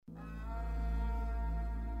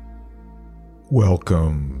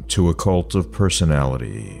Welcome to A Cult of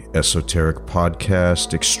Personality, esoteric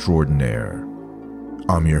podcast extraordinaire.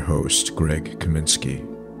 I'm your host, Greg Kaminsky.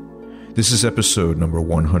 This is episode number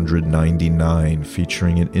 199,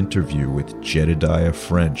 featuring an interview with Jedidiah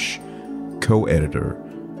French, co-editor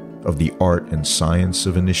of The Art and Science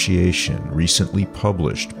of Initiation, recently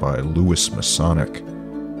published by Lewis Masonic.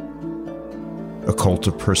 A Cult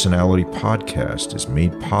of Personality podcast is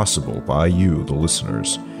made possible by you, the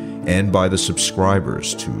listeners, and by the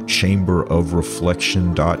subscribers to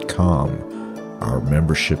chamberofreflection.com, our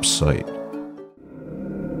membership site.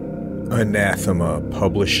 Anathema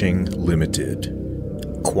Publishing Limited.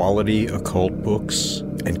 Quality occult books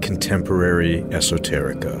and contemporary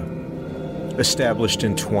esoterica. Established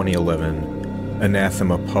in 2011,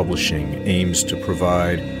 Anathema Publishing aims to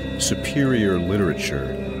provide superior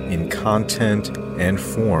literature in content and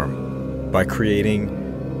form by creating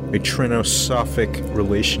a trinosophic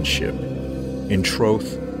relationship in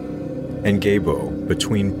troth and gabo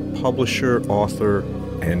between publisher, author,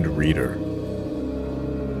 and reader.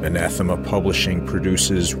 Anathema Publishing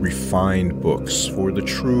produces refined books for the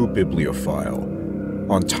true bibliophile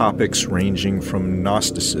on topics ranging from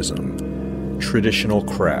Gnosticism, traditional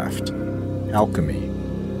craft, alchemy,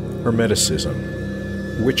 Hermeticism,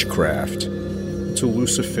 witchcraft, to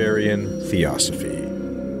Luciferian theosophy.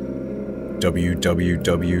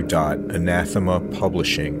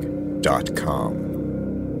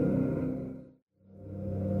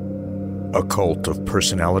 www.anathemapublishing.com. A Cult of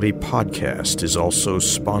Personality podcast is also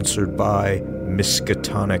sponsored by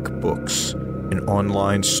Miskatonic Books, an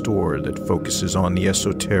online store that focuses on the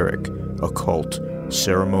esoteric, occult,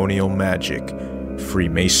 ceremonial magic,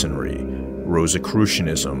 Freemasonry,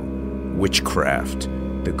 Rosicrucianism, witchcraft,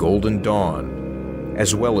 the Golden Dawn,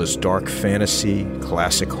 as well as dark fantasy,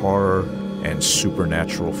 classic horror, and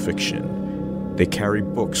supernatural fiction. They carry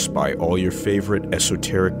books by all your favorite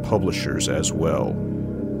esoteric publishers as well.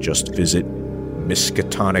 Just visit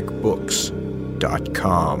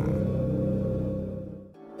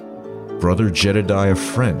miskatonicbooks.com. Brother Jedidiah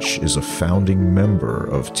French is a founding member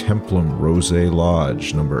of Templum Rose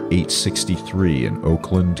Lodge number 863 in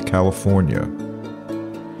Oakland, California.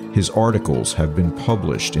 His articles have been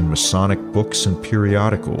published in Masonic books and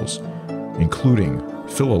periodicals, including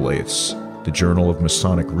Philolaths, the Journal of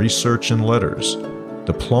Masonic Research and Letters,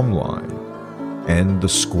 the Plumb Line, and the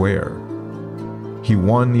Square. He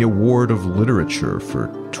won the Award of Literature for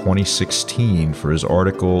 2016 for his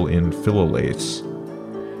article in Philolaths.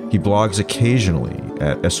 He blogs occasionally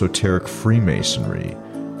at Esoteric Freemasonry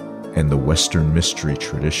and the Western Mystery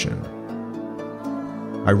Tradition.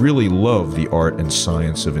 I really love The Art and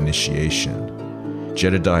Science of Initiation.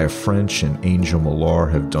 Jedidiah French and Angel Millar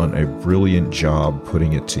have done a brilliant job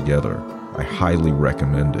putting it together. I highly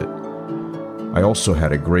recommend it. I also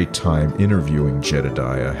had a great time interviewing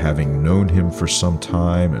Jedidiah, having known him for some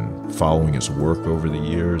time and following his work over the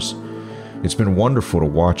years. It's been wonderful to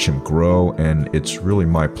watch him grow, and it's really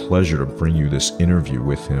my pleasure to bring you this interview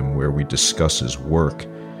with him where we discuss his work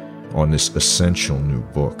on this essential new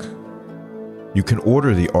book. You can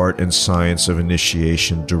order The Art and Science of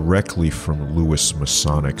Initiation directly from Lewis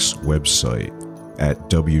Masonic's website at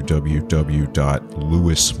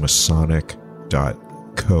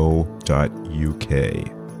www.lewismasonic.co.uk.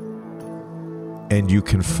 And you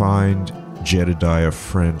can find Jedidiah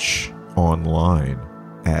French online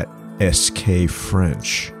at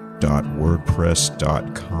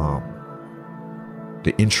skfrench.wordpress.com.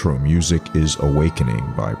 The intro music is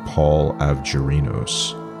Awakening by Paul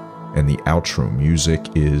Avgerinos, and the outro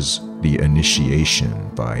music is The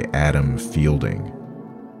Initiation by Adam Fielding.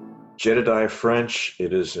 Jedidiah French,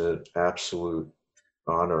 it is an absolute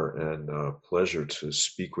honor and pleasure to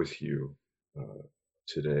speak with you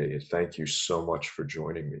today. Thank you so much for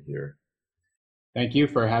joining me here. Thank you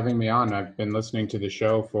for having me on. I've been listening to the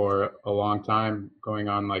show for a long time, going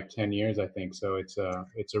on like 10 years, I think. So it's a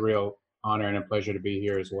real honor and a pleasure to be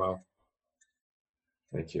here as well.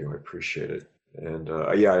 Thank you. I appreciate it. And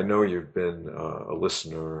I know you've been a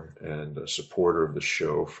listener and a supporter of the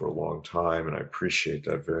show for a long time, and I appreciate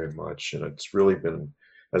that very much. And it's really been,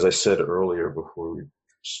 as I said earlier before we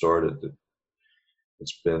started, that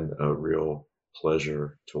it's been a real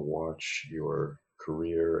pleasure to watch your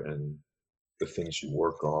career and the things you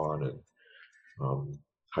work on, and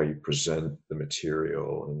how you present the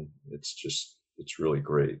material. And it's really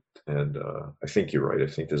great. And I think you're right. I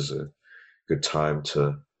think this is a good time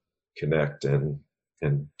to connect and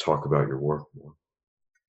talk about your work more.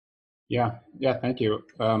 Yeah, thank you.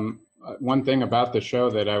 One thing about the show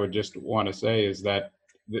that I would just want to say is that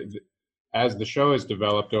as the show has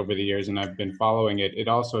developed over the years and I've been following it, it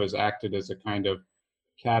also has acted as a kind of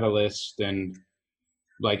catalyst and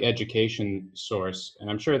like education source. And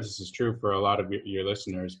I'm sure this is true for a lot of your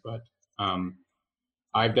listeners, but um,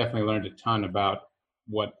 I've definitely learned a ton about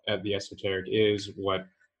what the esoteric is, what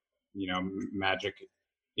magic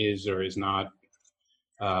is or is not,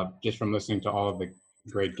 just from listening to all of the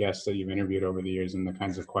great guests that you've interviewed over the years and the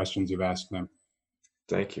kinds of questions you've asked them.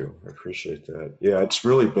 Thank you. I appreciate that. Yeah, it's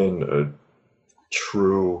really been a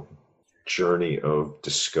true journey of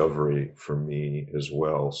discovery for me as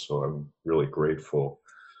well. So I'm really grateful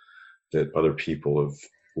that other people have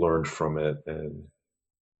learned from it. And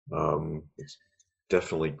it's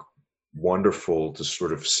definitely wonderful to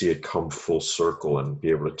sort of see it come full circle and be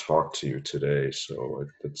able to talk to you today. So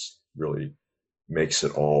it's really makes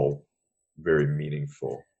it all very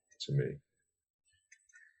meaningful to me.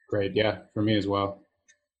 Great. Yeah, for me as well.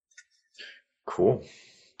 Cool.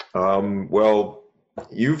 Well,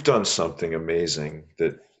 you've done something amazing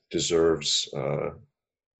that deserves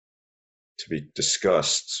to be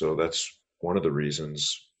discussed. So that's one of the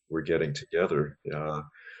reasons we're getting together.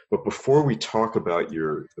 But before we talk about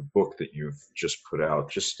the book that you've just put out,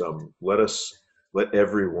 just let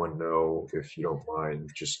everyone know, if you don't mind,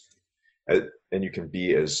 and you can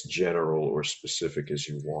be as general or specific as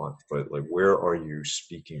you want, but like, where are you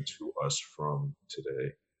speaking to us from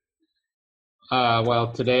today?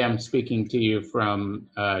 Well, today I'm speaking to you from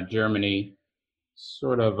Germany,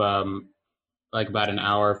 sort of like about an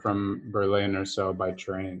hour from Berlin or so by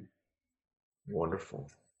train. Wonderful.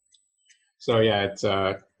 So yeah, it's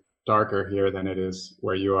darker here than it is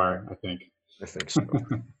where you are, I think. I think so.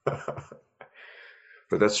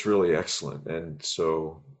 But that's really excellent. And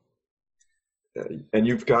so, and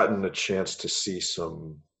you've gotten a chance to see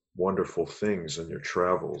some wonderful things in your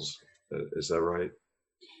travels. Is that right?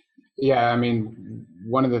 Yeah, I mean,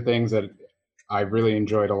 one of the things that I've really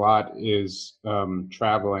enjoyed a lot is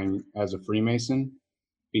traveling as a Freemason,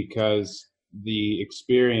 because the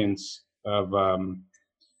experience of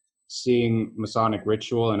seeing Masonic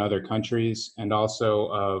ritual in other countries, and also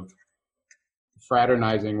of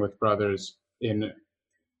fraternizing with brothers in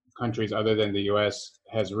countries other than the US,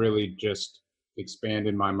 has really just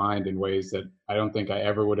expanded my mind in ways that I don't think I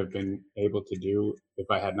ever would have been able to do if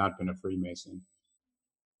I had not been a Freemason.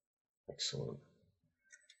 Excellent.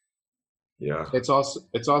 Yeah. It's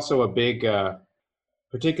also a big,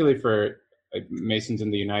 particularly for Masons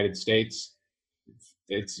in the United States.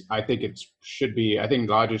 I think it should be. I think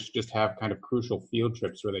lodges just have kind of crucial field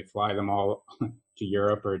trips where they fly them all to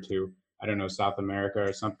Europe or to, I don't know, South America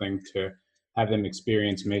or something, to have them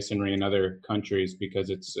experience Masonry in other countries, because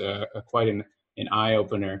it's quite an eye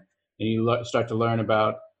opener, and you start to learn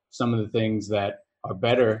about some of the things that are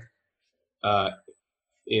better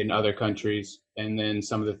in other countries, and then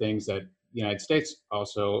some of the things that the United States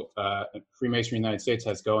also, Freemasonry in the United States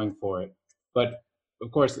has going for it. But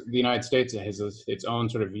of course, the United States has its own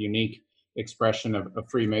sort of unique expression of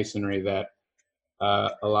Freemasonry that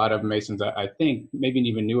a lot of Masons, I think, maybe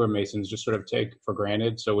even newer Masons, just sort of take for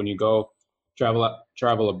granted. So when you go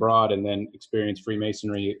travel abroad and then experience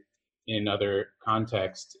Freemasonry in other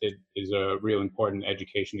contexts, it is a real important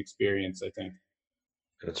education experience, I think.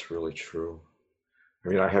 That's really true. I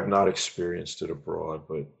mean, I have not experienced it abroad,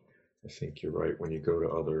 but I think you're right. When you go to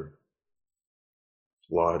other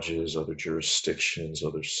lodges, other jurisdictions,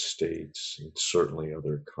 other states, and certainly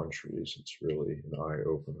other countries, it's really an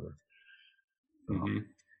eye-opener. Mm-hmm.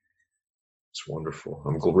 It's wonderful.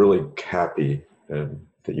 I'm really happy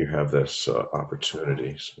that you have this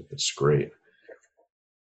opportunity. So it's great.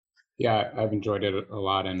 Yeah, I've enjoyed it a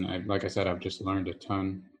lot, and like I said, I've just learned a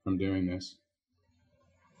ton from doing this.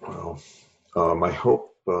 Well, I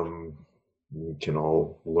hope we can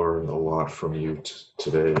all learn a lot from you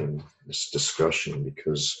today in this discussion,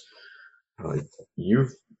 because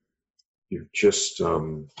you've just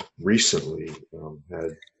recently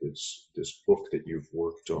had this book that you've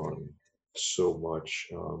worked on so much,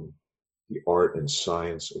 The Art and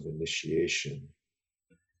Science of Initiation,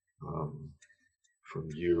 from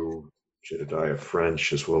you, Jedidiah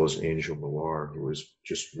French, as well as Angel Millar, who was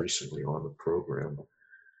just recently on the program.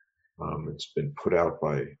 It's been put out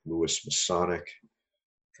by Louis Masonic.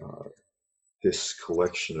 This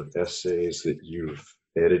collection of essays that you've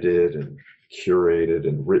edited and curated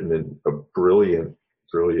and written in a brilliant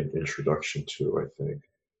introduction to, I think.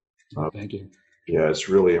 Thank you. Yeah, it's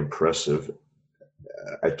really impressive.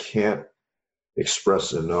 I can't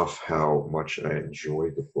express enough how much I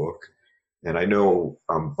enjoyed the book. And I know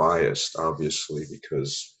I'm biased, obviously,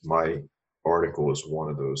 because my article is one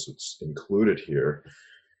of those that's included here.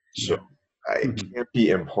 So yeah. I can't be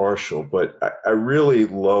impartial, but I really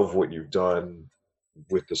love what you've done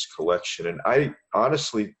with this collection. And I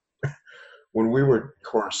honestly when we were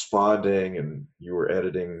corresponding and you were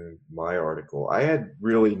editing my article, I had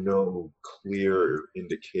really no clear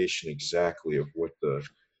indication exactly of what the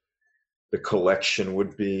collection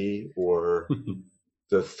would be, or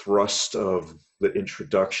the thrust of the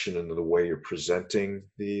introduction and the way you're presenting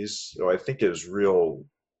these. So I think it was really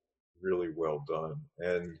well done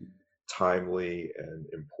and timely and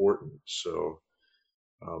important. So,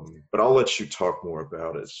 but I'll let you talk more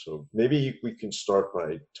about it. So maybe we can start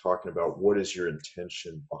by talking about what is your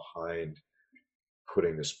intention behind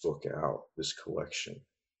putting this book out, this collection.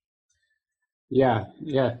 Yeah,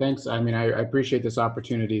 thanks. I mean, I appreciate this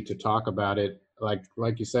opportunity to talk about it. Like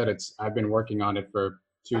you said, I've been working on it for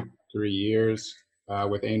 2-3 years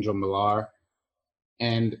with Angel Millar,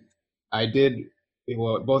 and I did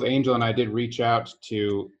well. Both Angel and I did reach out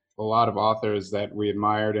to a lot of authors that we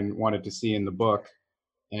admired and wanted to see in the book,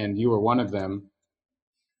 and you were one of them.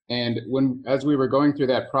 And as we were going through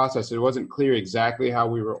that process, it wasn't clear exactly how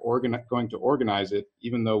we were going to organize it,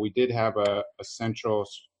 even though we did have a central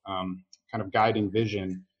kind of guiding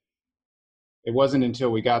vision. It wasn't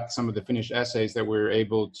until we got some of the finished essays that we were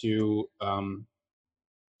able to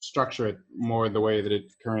structure it more the way that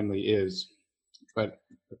it currently is. But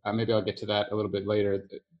maybe I'll get to that a little bit later.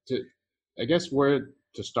 I guess where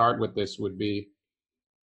to start with this would be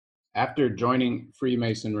after joining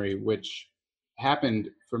Freemasonry, which happened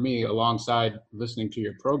for me alongside listening to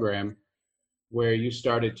your program, where you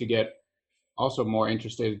started to get also more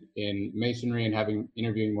interested in Masonry and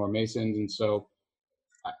interviewing more Masons. And so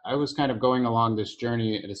I was kind of going along this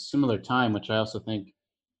journey at a similar time, which I also think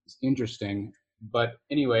is interesting. But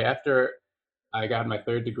anyway, after I got my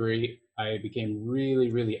third degree, I became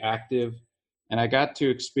really active, and I got to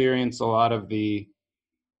experience a lot of the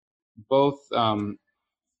both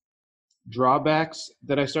drawbacks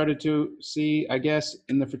that I started to see, I guess,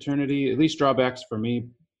 in the fraternity, at least drawbacks for me,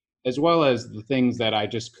 as well as the things that I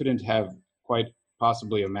just couldn't have quite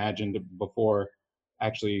possibly imagined before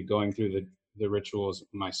actually going through the rituals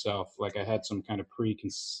myself. Like I had some kind of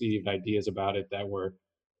preconceived ideas about it that were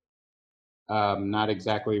not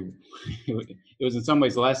exactly, it was in some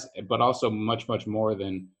ways less, but also much more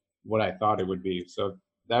than what I thought it would be. So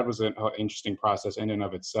that was an interesting process in and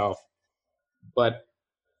of itself. But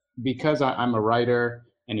because I'm a writer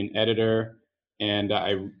and an editor and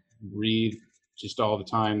I read just all the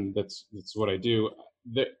time, that's what I do.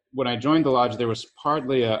 When I joined the lodge, there was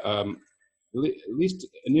partly at least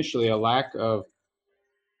initially, a lack of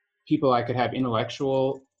people I could have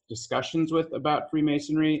intellectual discussions with about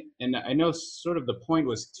Freemasonry. And I know sort of the point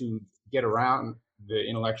was to get around the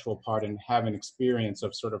intellectual part and have an experience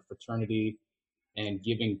of sort of fraternity and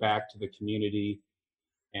giving back to the community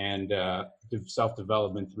and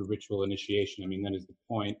self-development through ritual initiation. I mean, that is the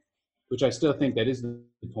point, which I still think that is the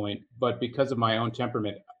point. But because of my own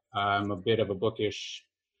temperament, I'm a bit of a bookish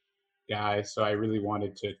guy, so I really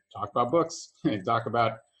wanted to talk about books and talk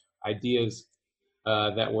about ideas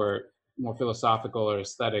that were more philosophical or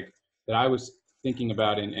aesthetic that I was thinking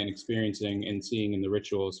about and experiencing and seeing in the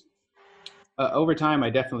rituals. Over time, I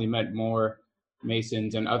definitely met more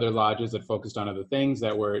Masons and other lodges that focused on other things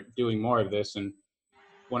that were doing more of this. And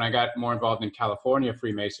when I got more involved in California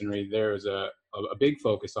Freemasonry, there was a big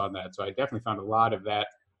focus on that. So I definitely found a lot of that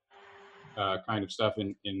kind of stuff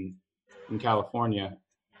in California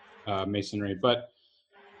Masonry. But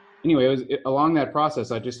anyway, along that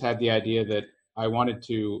process, I just had the idea that I wanted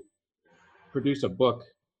to produce a book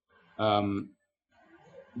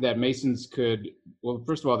that Masons could, well,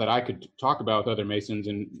 first of all, that I could talk about with other Masons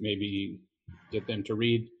and maybe get them to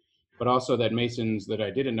read, but also that Masons that I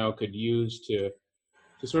didn't know could use to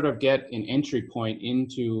sort of get an entry point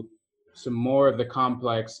into some more of the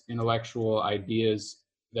complex intellectual ideas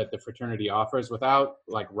that the fraternity offers without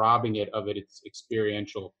like robbing it of its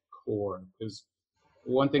experiential core. Because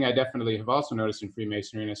one thing I definitely have also noticed in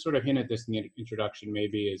Freemasonry, and I sort of hinted this in the introduction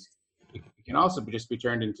maybe, is it can also just be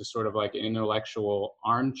turned into sort of like an intellectual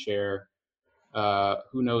armchair,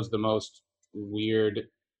 who knows the most weird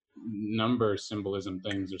number symbolism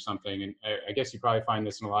things or something. And I guess you probably find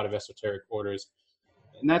this in a lot of esoteric orders.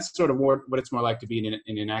 And that's sort of what it's more like to be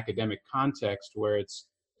in an academic context where it's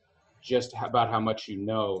just about how much you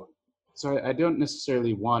know. So I don't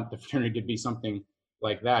necessarily want the fraternity to be something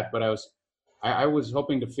like that, but I was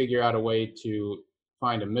hoping to figure out a way to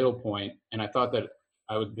find a middle point, and I thought that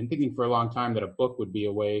I've been thinking for a long time that a book would be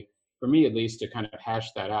a way, for me at least, to kind of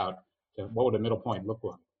hash that out. What would a middle point look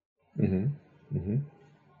like? Mm-hmm. Mm-hmm.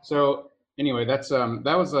 So anyway, that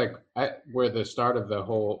was like where the start of the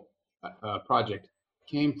whole project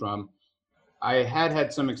came from. I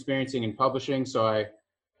had some experiencing in publishing, so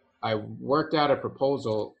I worked out a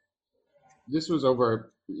proposal. This was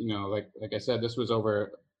over like I said, this was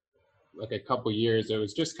over like a couple years. It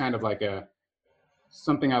was just kind of like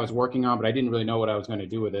something I was working on, but I didn't really know what I was going to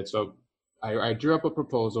do with it. So I drew up a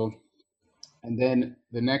proposal, and then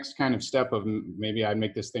the next kind of step of maybe I'd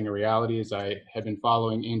make this thing a reality is I had been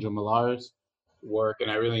following Angel Millar's work, and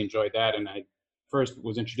I really enjoyed that. And I first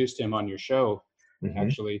was introduced to him on your show,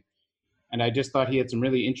 actually, and I just thought he had some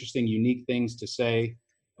really interesting, unique things to say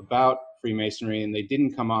about Freemasonry, and they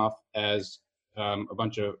didn't come off as a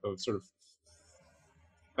bunch of sort of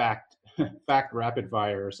fact rapid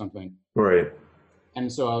fire or something. Right. And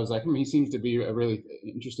so I was like, he seems to be a really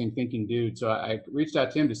interesting thinking dude. So I reached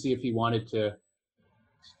out to him to see if he wanted to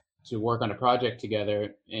work on a project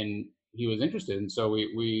together, and he was interested. And so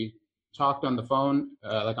we talked on the phone,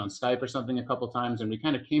 like on Skype or something, a couple times, and we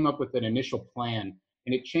kind of came up with an initial plan.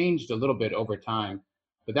 And it changed a little bit over time,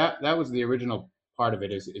 but that was the original part of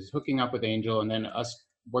it, is hooking up with Angel, and then us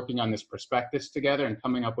working on this prospectus together and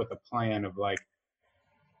coming up with a plan of like,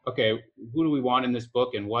 okay, who do we want in this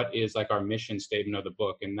book, and what is like our mission statement of the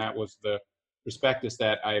book? And that was the prospectus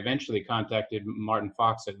that I eventually contacted Martin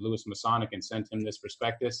Fox at Lewis Masonic and sent him this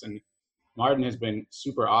prospectus. And Martin has been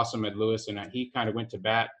super awesome at Lewis, and he kind of went to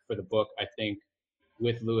bat for the book, I think,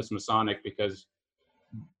 with Lewis Masonic, because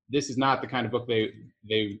this is not the kind of book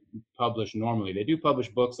they publish normally. They do publish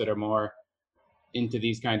books that are more into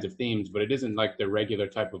these kinds of themes, but it isn't like the regular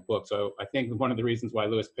type of book. So I think one of the reasons why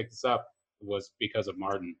Lewis picked this up was because of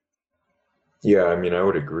Martin. Yeah, I mean, I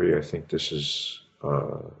would agree. I think this is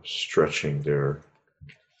stretching their,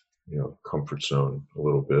 comfort zone a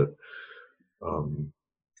little bit.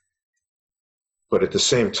 But at the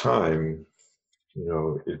same time,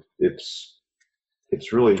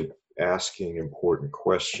 it's really asking important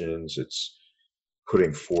questions. It's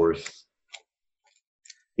putting forth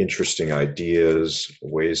interesting ideas,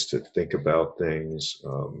 ways to think about things.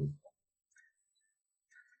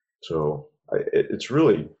 So it's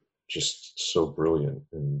really just so brilliant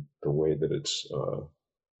in the way that it's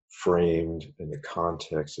framed and the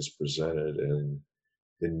context is presented and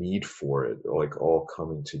the need for it, like all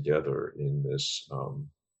coming together in this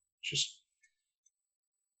just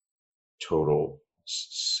total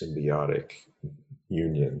symbiotic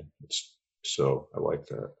union. So I like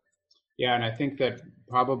that. Yeah, and I think that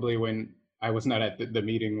probably when I was not at the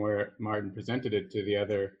meeting where Martin presented it to the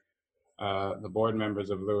other the board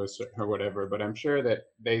members of Lewis or whatever, but I'm sure that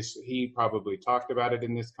he probably talked about it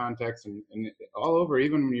in this context, and all over,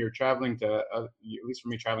 even when you're traveling to, at least for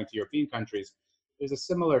me, traveling to European countries, there's a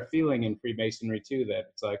similar feeling in Freemasonry too, that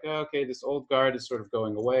it's like, oh, okay, this old guard is sort of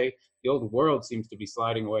going away. The old world seems to be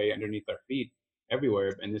sliding away underneath our feet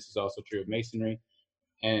everywhere, and this is also true of Masonry.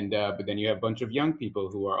 And but then you have a bunch of young people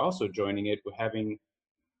who are also joining it, having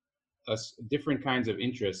different kinds of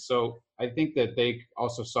interests. So I think that they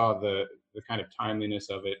also saw the kind of timeliness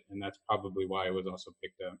of it, and that's probably why it was also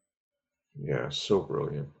picked up. Yeah, so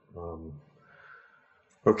brilliant.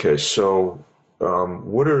 Okay, so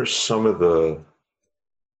what are some of the,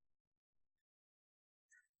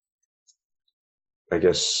 I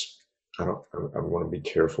guess, I want to be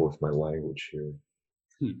careful with my language here.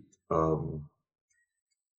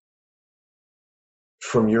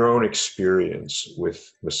 From your own experience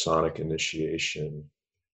with Masonic initiation,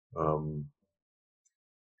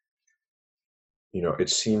 it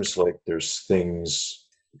seems like there's things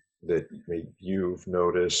that maybe you've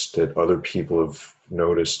noticed, that other people have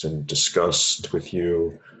noticed and discussed with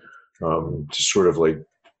you, to sort of like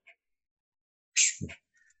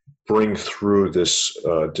bring through this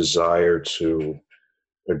desire to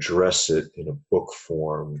address it in a book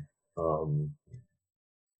form.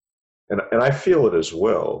 And I feel it as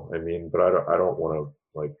well. I mean, but I don't want to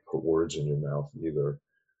like put words in your mouth either.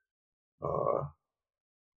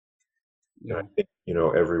 Yeah. I think,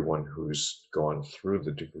 everyone who's gone through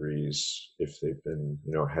the degrees, if they've been,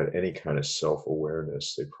 had any kind of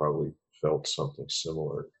self-awareness, they probably felt something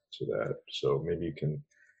similar to that. So maybe you can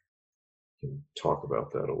talk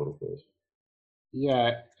about that a little bit.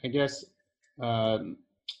 Yeah, I guess,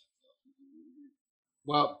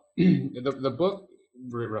 well, the book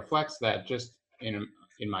reflects that just in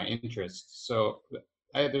my interest. So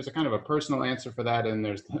there's a kind of a personal answer for that, and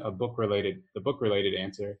there's the book related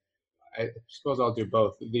answer. I suppose I'll do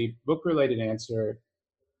both. The book related answer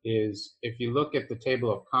is, if you look at the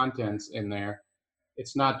table of contents in there,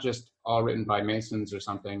 it's not just all written by Masons or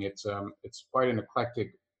something. It's quite an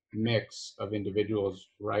eclectic mix of individuals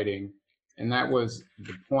writing, and that was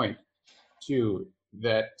the point too.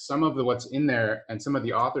 That some of what's in there and some of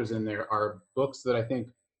the authors in there are books that I think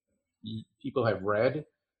people have read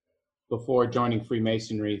before joining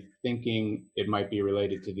Freemasonry, thinking it might be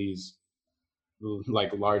related to these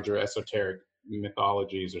like larger esoteric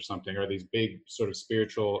mythologies or something, or these big sort of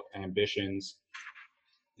spiritual ambitions.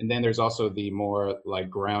 And then there's also the more like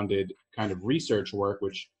grounded kind of research work,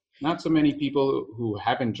 which not so many people who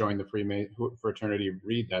haven't joined the fraternity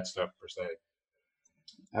read that stuff per se.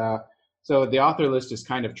 So the author list is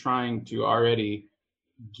kind of trying to already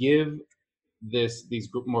give these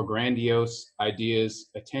more grandiose ideas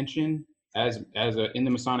attention in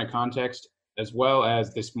the Masonic context, as well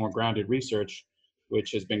as this more grounded research,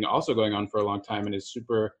 which has been also going on for a long time and is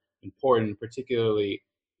super important, particularly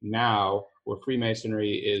now where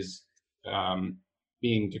Freemasonry is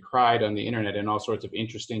being decried on the internet in all sorts of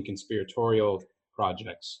interesting conspiratorial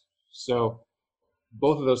projects. So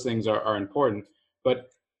both of those things are important,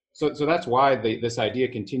 but so that's why this idea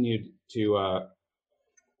continued to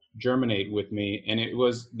germinate with me. And it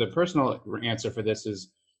was the personal answer for this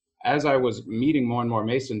is as I was meeting more and more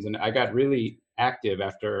Masons, and I got really active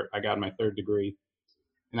after I got my third degree,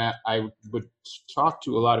 and I would talk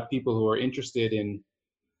to a lot of people who are interested in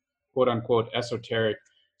quote unquote esoteric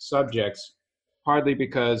subjects, partly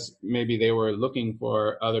because maybe they were looking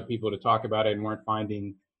for other people to talk about it and weren't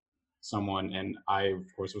finding someone. And I, of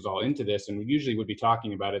course, was all into this and we usually would be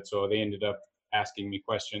talking about it. So they ended up asking me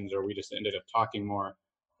questions, or we just ended up talking more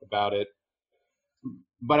about it.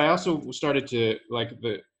 But I also started to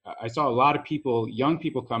I saw a lot of people, young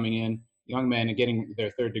people coming in, young men, and getting their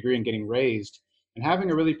third degree and getting raised and having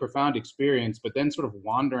a really profound experience, but then sort of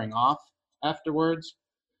wandering off afterwards.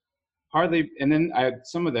 Hardly, and then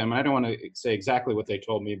some of them, I don't want to say exactly what they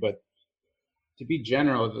told me, but to be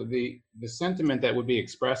general, the sentiment that would be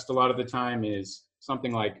expressed a lot of the time is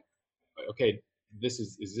something like, okay,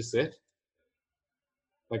 is this it?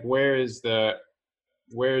 Like, where's the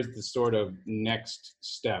sort of next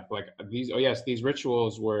step? Like these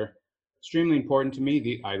rituals were extremely important to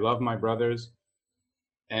me. I love my brothers,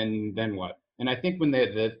 and then what? And I think when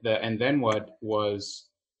the and then what was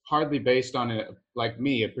hardly based on a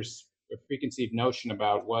preconceived notion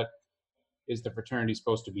about what is the fraternity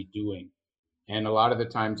supposed to be doing. And a lot of the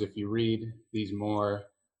times, if you read these more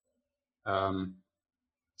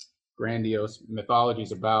grandiose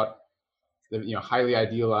mythologies about the highly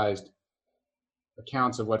idealized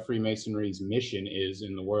accounts of what Freemasonry's mission is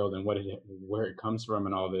in the world and where it comes from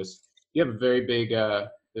and all this, you have very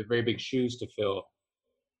big shoes to fill.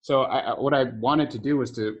 So what I wanted to do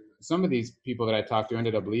was some of these people that I talked to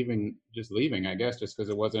ended up leaving, I guess, just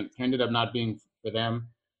because ended up not being for them.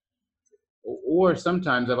 Or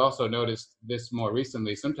sometimes I've also noticed this more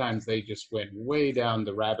recently, sometimes they just went way down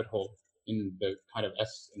the rabbit hole in the kind of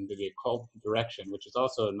into the occult direction, which is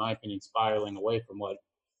also, in my opinion, spiraling away from what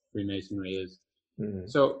Freemasonry is. Mm-hmm.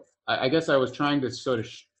 So I guess I was trying to sort of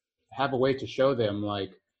have a way to show them,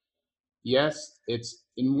 like, yes, it's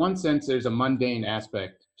in one sense there's a mundane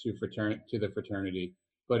aspect to the fraternity,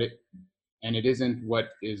 but it isn't what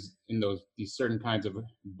is in these certain kinds of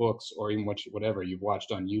books or even whatever you've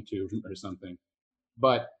watched on YouTube or something.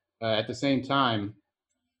 But at the same time,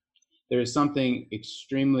 there is something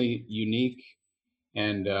extremely unique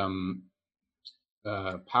and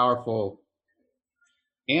powerful.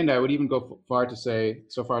 And I would even go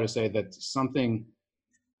so far to say that something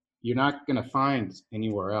you're not going to find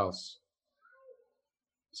anywhere else.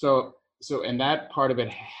 So, and that part of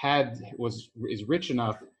it is rich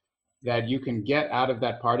enough that you can get out of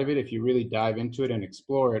that part of it if you really dive into it and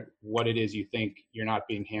explore it, what it is you think you're not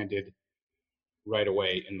being handed right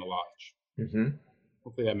away in the lodge. Mm-hmm.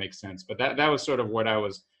 Hopefully that makes sense. But that was sort of what I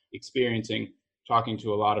was experiencing, talking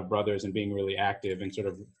to a lot of brothers and being really active and sort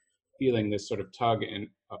of feeling this sort of tug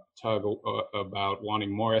about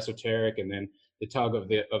wanting more esoteric, and then the tug of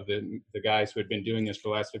the guys who had been doing this for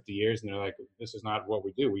the last 50 years, and they're like, this is not what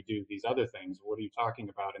we do. We do these other things. What are you talking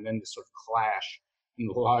about? And then this sort of clash in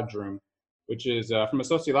the lodge room, which is from a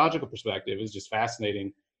sociological perspective is just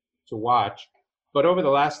fascinating to watch. But over the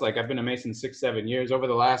last, I've been a Mason 6-7 years. Over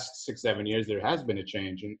the last 6-7 years, there has been a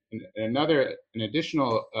change, and an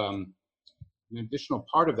additional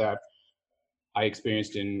part of that I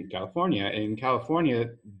experienced in California. In California,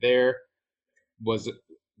 there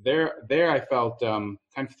I felt kind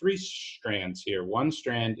of three strands here. One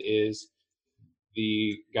strand is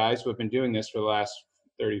the guys who have been doing this for the last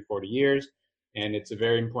 30, 40 years, and it's a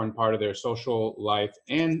very important part of their social life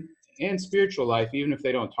and spiritual life, even if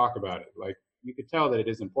they don't talk about it. Like, you could tell that it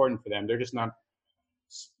is important for them. They're just not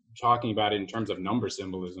talking about it in terms of number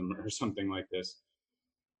symbolism or something like this.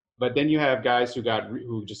 But then you have guys who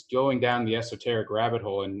just going down the esoteric rabbit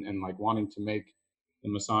hole and like wanting to make the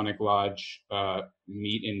Masonic Lodge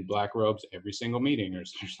meet in black robes every single meeting or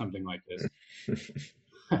something like this.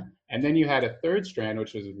 And then you had a third strand,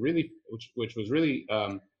 which was really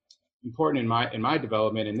important in my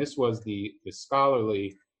development, and this was the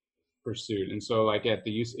scholarly pursuit. And so, like at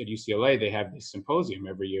UCLA, they have this symposium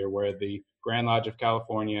every year where the Grand Lodge of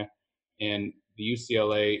California and the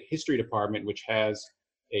UCLA History Department, which has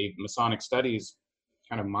a Masonic Studies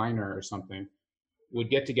kind of minor or something, would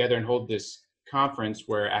get together and hold this conference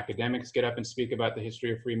where academics get up and speak about the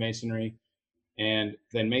history of Freemasonry, and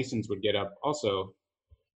then Masons would get up also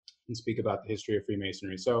and speak about the history of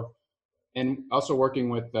Freemasonry. So, and also working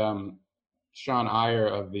with Sean Iyer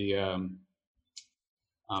of the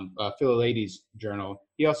Philolades Journal.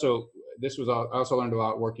 He also, I also learned a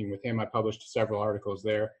lot working with him. I published several articles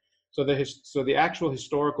there. So the actual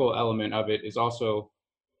historical element of it is also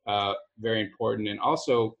very important. And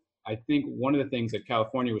also, I think one of the things that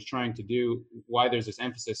California was trying to do, why there's this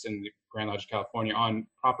emphasis in the Grand Lodge of California on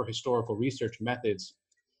proper historical research methods,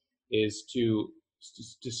 is to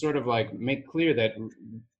sort of like make clear that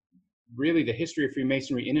really the history of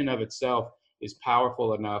Freemasonry in and of itself is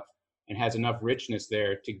powerful enough and has enough richness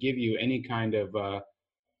there to give you any kind of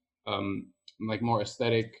like more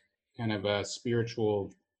aesthetic, kind of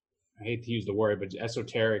spiritual, I hate to use the word, but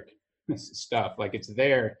esoteric stuff. Like it's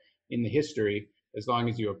there in the history as long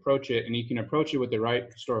as you approach it, and you can approach it with the right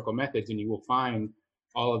historical methods, and you will find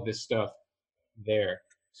all of this stuff there.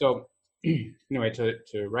 So anyway,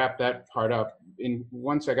 to wrap that part up,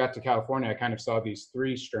 once I got to California, I kind of saw these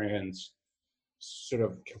three strands sort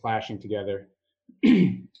of clashing together.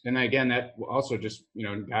 And again, that also just,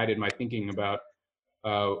 guided my thinking about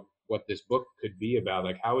what this book could be about.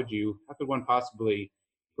 Like, how could one possibly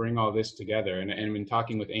bring all this together? And in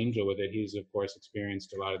talking with Angel with it, he's of course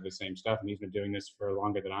experienced a lot of the same stuff, and he's been doing this for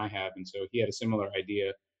longer than I have. And so he had a similar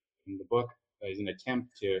idea in the book as an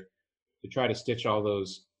attempt to try to stitch all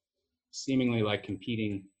those seemingly like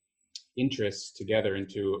competing interests together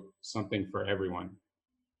into something for everyone.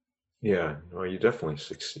 Yeah, no, you definitely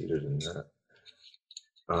succeeded in that.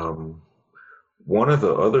 One of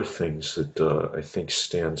the other things that I think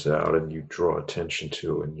stands out and you draw attention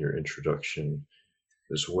to in your introduction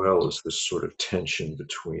as well is this sort of tension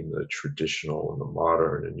between the traditional and the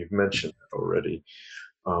modern, and you've mentioned that already.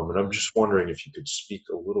 And I'm just wondering if you could speak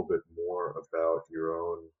a little bit more about your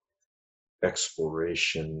own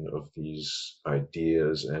exploration of these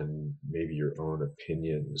ideas and maybe your own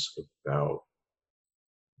opinions about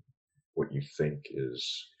what you think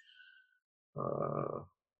is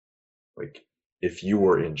like, if you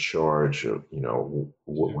were in charge of,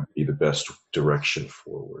 what would be the best direction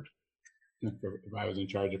forward? If I was in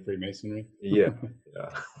charge of Freemasonry? Yeah.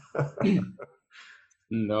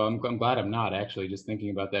 No, I'm glad I'm not, actually. Just thinking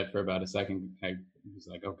about that for about a second, I was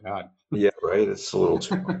like, oh God. Yeah, right. It's a little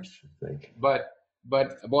too much, I think. But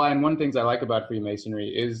and one of the things I like about Freemasonry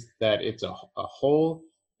is that it's a whole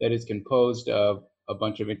that is composed of a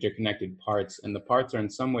bunch of interconnected parts, and the parts are in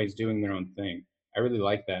some ways doing their own thing. I really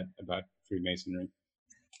like that about Freemasonry.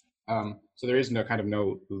 So there is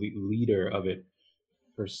no leader of it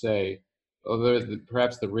per se, although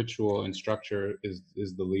perhaps the ritual and structure is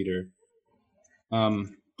the leader.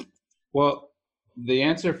 Well, the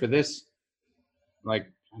answer for this, like,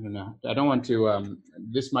 I don't know. I don't want to.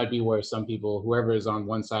 This might be where some people, whoever is on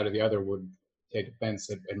one side or the other, would take offense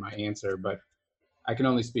at my answer. But I can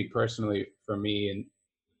only speak personally for me,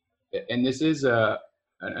 and this is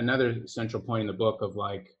another central point in the book of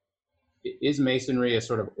like, is Masonry a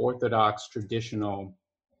sort of orthodox, traditional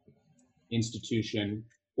institution,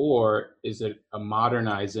 or is it a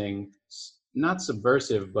modernizing, not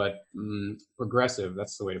subversive, but progressive?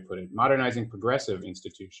 That's the way to put it. Modernizing, progressive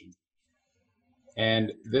institution.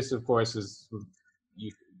 And this, of course, is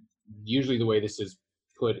usually the way this is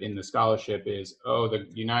put in the scholarship is, the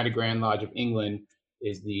United Grand Lodge of England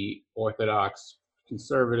is the orthodox,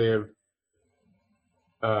 conservative,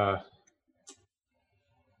 the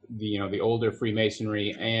older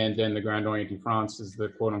Freemasonry, and then the Grand Orient in France is the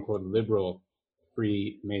quote unquote liberal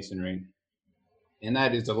Freemasonry. And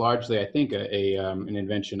that is largely, I think, an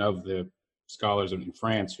invention of the scholars in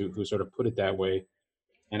France who sort of put it that way.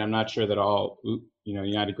 And I'm not sure that all,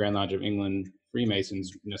 United Grand Lodge of England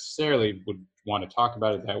Freemasons necessarily would want to talk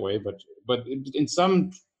about it that way, but in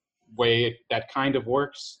some way that kind of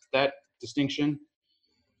works, that distinction.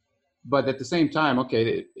 But at the same time,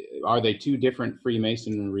 okay, are they two different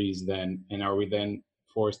Freemasonries then? And are we then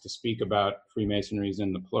forced to speak about Freemasonries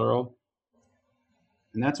in the plural?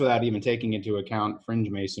 And that's without even taking into account fringe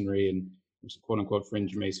Masonry and quote unquote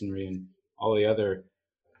fringe Masonry and all the other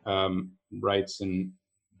rites and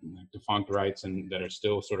defunct rites and that are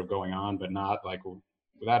still sort of going on, but not like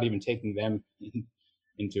without even taking them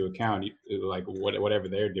into account, like whatever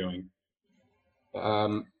they're doing.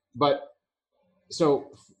 But so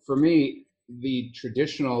for me, the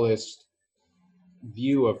traditionalist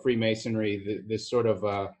view of Freemasonry, this sort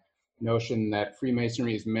of notion that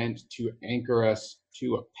Freemasonry is meant to anchor us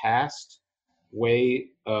to a past way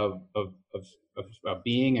of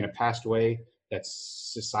being, in a past way that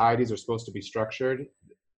societies are supposed to be structured,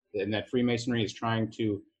 and that Freemasonry is trying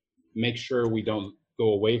to make sure we don't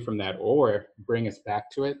go away from that or bring us back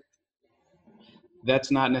to it.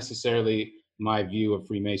 That's not necessarily my view of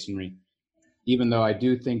Freemasonry, even though I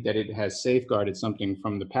do think that it has safeguarded something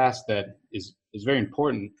from the past that is very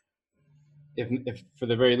important, if for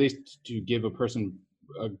the very least to give a person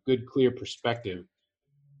a good, clear perspective.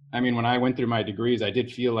 I mean, when I went through my degrees, I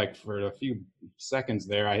did feel like for a few seconds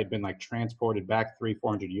there, I had been like transported back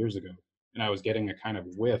 300-400 years ago, and I was getting a kind of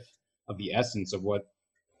whiff of the essence of what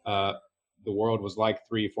uh, the world was like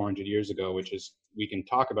 300-400 years ago, which is, we can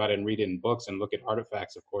talk about it and read it in books and look at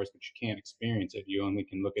artifacts, of course, but you can't experience it. You only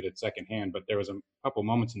can look at it secondhand. But there was a couple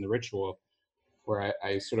moments in the ritual where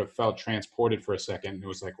I sort of felt transported for a second. It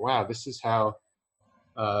was like, wow, this is how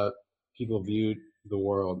people viewed the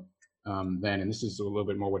world then, and this is a little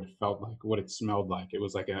bit more what it felt like, what it smelled like. It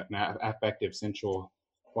was like an affective, sensual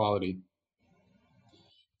quality.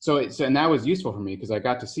 So and that was useful for me because I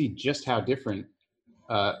got to see just how different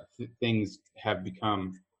things have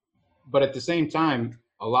become. But at the same time,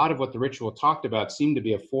 a lot of what the ritual talked about seemed to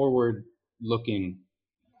be a forward-looking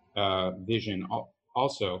vision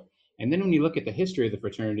also. And then when you look at the history of the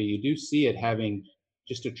fraternity, you do see it having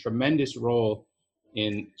just a tremendous role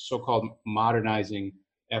in so-called modernizing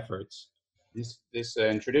efforts. This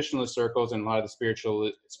in traditionalist circles and a lot of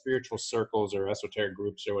the spiritual circles or esoteric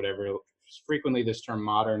groups or whatever, frequently this term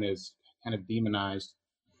modern is kind of demonized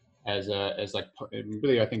as like,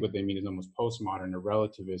 really, I think what they mean is almost postmodern or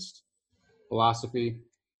relativist philosophy.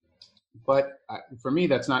 But for me,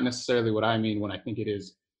 that's not necessarily what I mean when I think it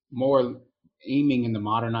is more aiming in the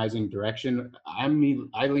modernizing direction. I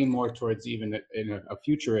lean more towards, even in a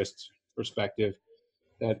futurist perspective,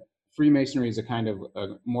 that Freemasonry is a kind of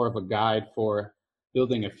more of a guide for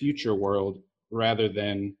building a future world rather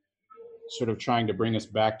than sort of trying to bring us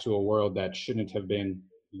back to a world that shouldn't have been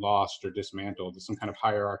lost or dismantled, some kind of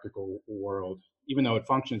hierarchical world. Even though it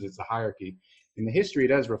functions as a hierarchy, in the history it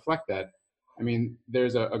does reflect that. I mean,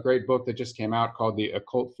 there's a great book that just came out called The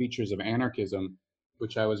Occult Features of Anarchism,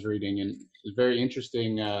 which I was reading, and it's very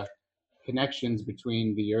interesting connections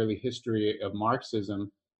between the early history of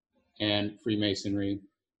Marxism and Freemasonry.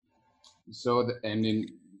 So, and in,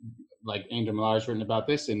 like, Angel Millar's written about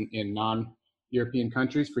this, in non-European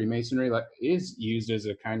countries, Freemasonry is used as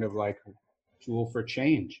a kind of like tool for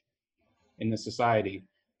change in the society.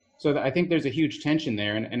 So I think there's a huge tension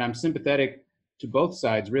there, and I'm sympathetic to both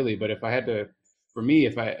sides, really. But if I had to, for me,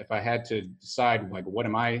 if I had to decide, like, what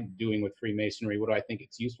am I doing with Freemasonry? What do I think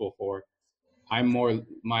it's useful for?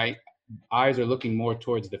 My eyes are looking more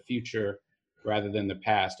towards the future rather than the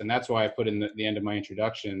past, and that's why I put in the end of my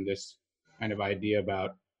introduction this kind of idea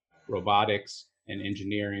about robotics and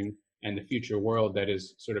engineering and the future world that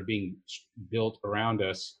is sort of being built around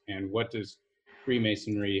us. And what does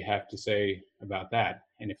Freemasonry have to say about that?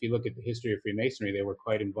 And if you look at the history of Freemasonry, they were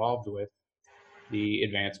quite involved with the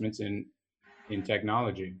advancements in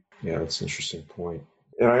technology. Yeah, that's an interesting point.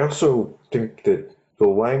 And I also think that the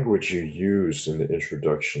language you used in the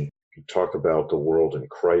introduction, you talk about the world in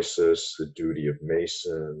crisis, the duty of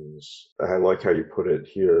Masons. I like how you put it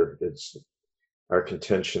here. It's our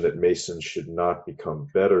contention that Masons should not become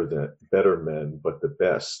better men, but the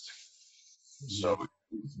best. So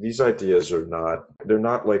these ideas are they're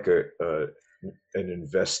not like an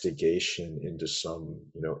investigation into some,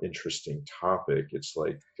 interesting topic. It's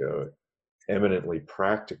like eminently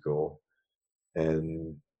practical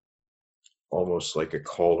and almost like a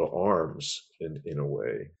call to arms in a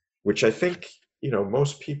way, which I think,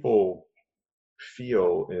 most people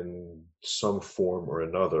feel in some form or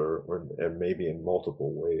another, and maybe in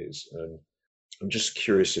multiple ways. And I'm just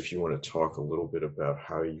curious if you want to talk a little bit about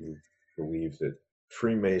how you believe that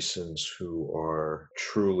Freemasons who are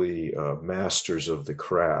truly masters of the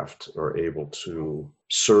craft are able to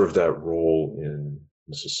serve that role in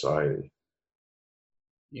society.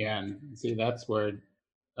 Yeah, and see, that's where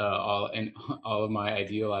all of my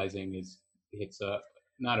idealizing hits a,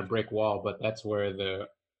 not a brick wall, but that's where the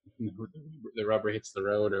rubber hits the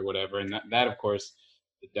road or whatever. And that of course,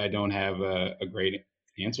 I don't have a great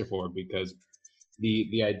answer for, because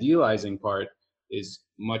the idealizing part is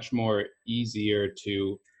much more easier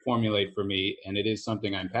to formulate for me, and it is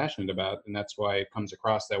something I'm passionate about, and that's why it comes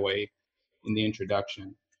across that way in the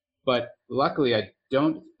introduction. But luckily, I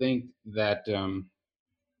don't think that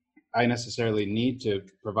I necessarily need to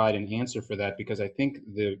provide an answer for that, because I think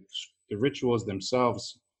the rituals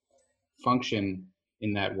themselves function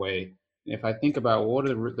in that way. If I think about what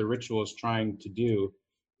are the rituals trying to do,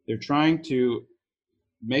 they're trying to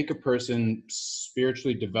make a person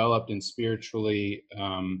spiritually developed and spiritually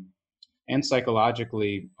and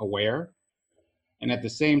psychologically aware. And at the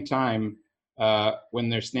same time, when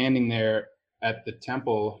they're standing there at the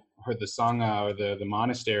temple or the sangha or the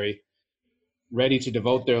monastery, ready to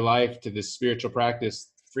devote their life to this spiritual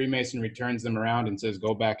practice, Freemasonry turns them around and says,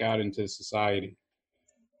 go back out into society.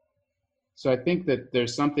 So I think that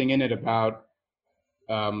there's something in it about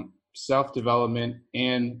self-development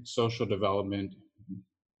and social development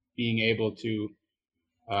being able to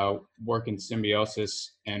work in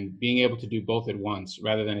symbiosis and being able to do both at once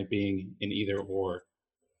rather than it being in either or.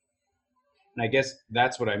 And I guess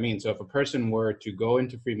that's what I mean. So if a person were to go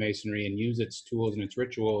into Freemasonry and use its tools and its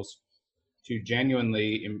rituals to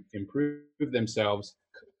genuinely improve themselves,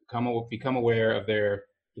 become aware of their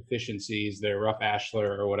deficiencies, their rough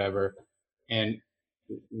ashlar or whatever, and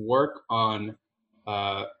work on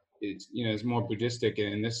it's more Buddhistic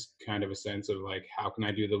in this kind of a sense of like, how can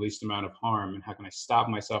I do the least amount of harm, and how can I stop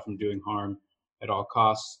myself from doing harm at all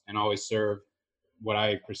costs and always serve what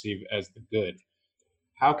I perceive as the good?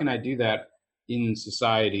 How can I do that in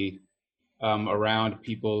society around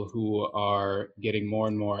people who are getting more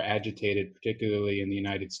and more agitated, particularly in the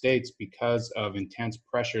United States, because of intense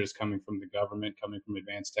pressures coming from the government, coming from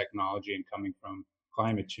advanced technology, and coming from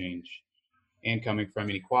climate change, and coming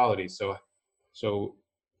from inequality? So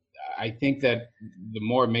I think that the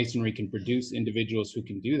more Masonry can produce individuals who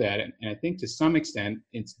can do that, and I think to some extent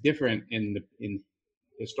it's different in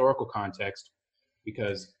historical context,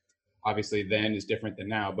 because obviously then is different than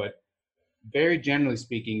now, but very generally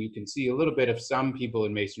speaking, you can see a little bit of some people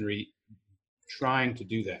in Masonry trying to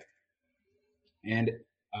do that. And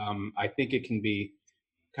I think it can be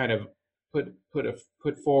kind of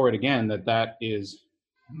put forward again that is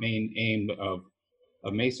the main aim of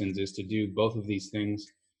Masons, is to do both of these things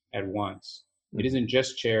at once. It isn't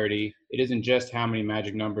just charity. It isn't just how many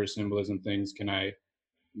magic numbers, symbolism things can I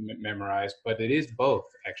memorize, but it is both,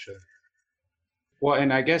 actually. Well,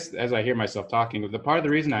 and I guess as I hear myself talking, the part of the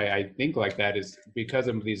reason I think like that is because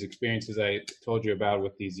of these experiences I told you about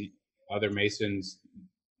with these other Masons,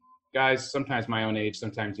 guys, sometimes my own age,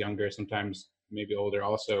 sometimes younger, sometimes maybe older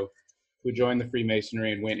also, who joined the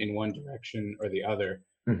Freemasonry and went in one direction or the other.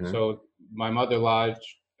 Mm-hmm. So my mother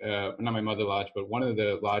lodge, not my mother lodge, but one of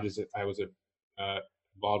the lodges that I was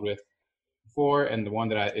involved with before, and the one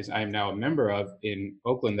that I am now a member of in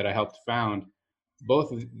Oakland that I helped found,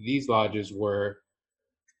 both of these lodges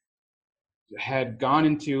had gone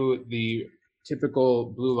into the typical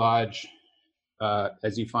Blue Lodge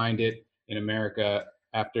as you find it in America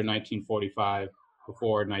after 1945,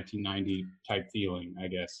 before 1990 type feeling, I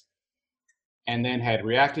guess, and then had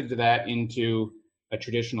reacted to that into a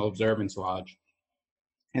traditional observance lodge,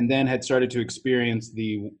 and then had started to experience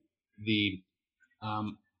the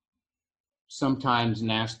sometimes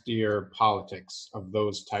nastier politics of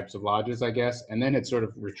those types of lodges, I guess, and then had sort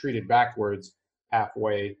of retreated backwards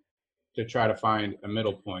halfway to try to find a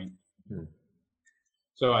middle point. Hmm.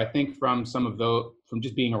 So I think from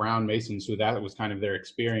just being around Masons, who that was kind of their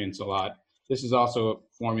experience a lot, this has also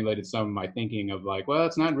formulated some of my thinking of like, well,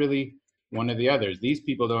 it's not really one or the others. These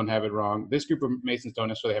people don't have it wrong. This group of Masons don't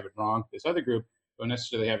necessarily have it wrong. This other group don't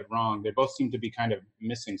necessarily have it wrong. They both seem to be kind of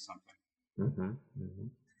missing something. Mm-hmm. Mm-hmm.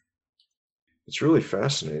 It's really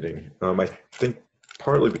fascinating. I think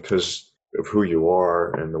partly because of who you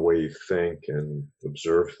are and the way you think and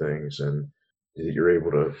observe things, and you're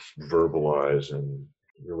able to verbalize and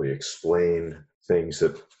really explain things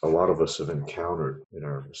that a lot of us have encountered in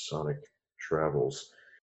our Masonic travels.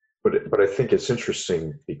 But I think it's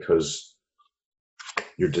interesting because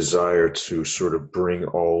your desire to sort of bring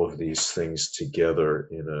all of these things together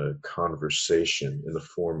in a conversation in the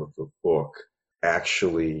form of a book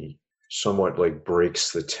actually somewhat like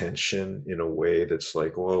breaks the tension in a way that's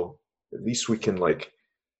like, well, at least we can like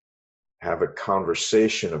have a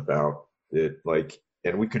conversation about it, like,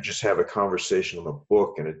 and we could just have a conversation on the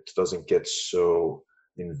book, and it doesn't get so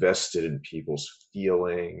invested in people's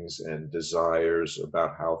feelings and desires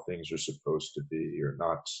about how things are supposed to be or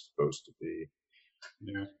not supposed to be.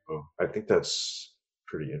 Yeah. So I think that's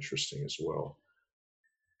pretty interesting as well.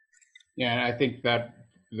 Yeah, and I think that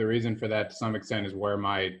the reason for that to some extent is what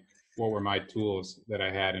were my tools that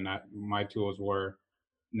I had, and my tools were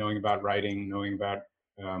knowing about writing, knowing about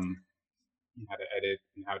how to edit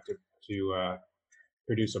and how to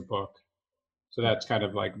produce a book. So that's kind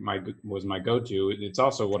of like my go-to. It's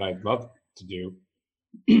also what I love to do,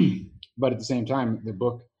 but at the same time, the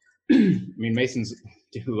book. I mean, Masons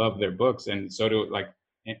do love their books, and so do like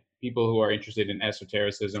people who are interested in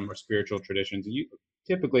esotericism or spiritual traditions,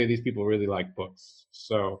 typically these people really like books.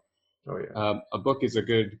 So Oh yeah. a book is a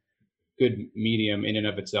good medium in and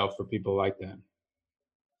of itself for people like that.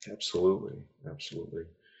 Absolutely. Absolutely.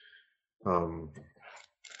 Um,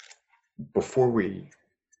 before we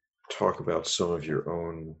talk about some of your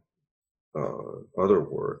own other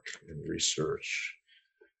work and research,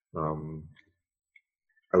 um,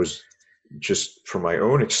 I was just from my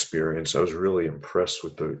own experience, I was really impressed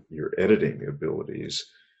with your editing abilities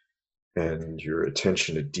and your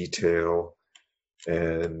attention to detail,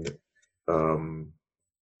 and um,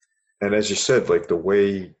 and as you said, like the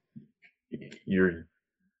way you're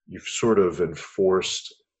you've sort of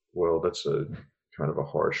enforced. Well, that's a kind of a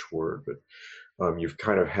harsh word, but you've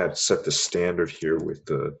kind of had set the standard here with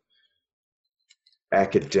the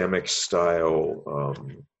academic style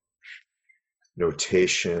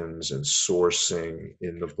notations and sourcing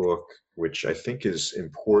in the book, which I think is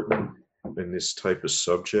important in this type of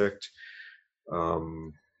subject.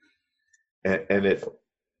 Um, and it,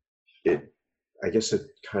 I guess it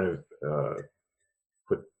kind of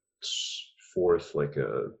puts forth like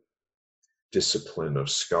a discipline of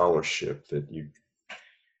scholarship that you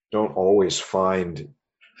don't always find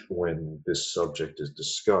when this subject is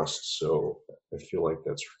discussed. So I feel like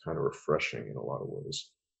that's kind of refreshing in a lot of ways.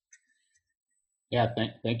 Yeah,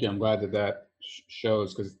 thank you. I'm glad that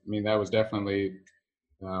shows, because I mean that was definitely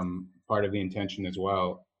part of the intention as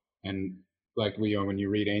well. And like when you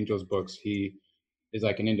read Angel's books, he is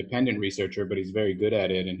like an independent researcher, but he's very good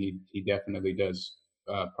at it, and he definitely does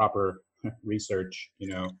proper research.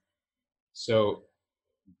 So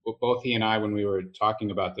both he and I, when we were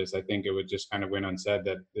talking about this, I think it would just kind of went unsaid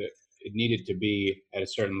that it needed to be at a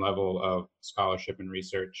certain level of scholarship and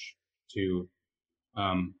research to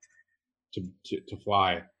um, to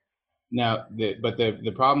fly. Now,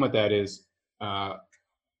 the problem with that is uh,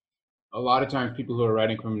 a lot of times people who are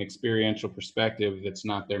writing from an experiential perspective, that's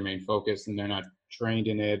not their main focus, and they're not trained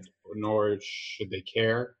in it, nor should they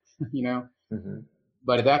care, you know. Mm-hmm.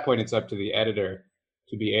 But at that point, it's up to the editor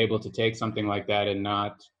to be able to take something like that and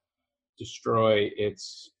not destroy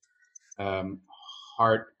its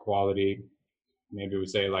heart quality, maybe we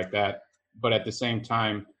say it like that. But at the same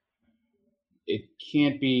time, it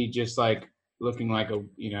can't be just like looking like a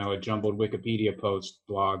jumbled Wikipedia post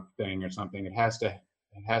blog thing or something. It has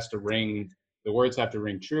to ring. The words have to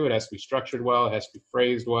ring true. It has to be structured well. It has to be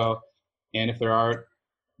phrased well. And if there are,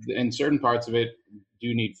 in certain parts of it,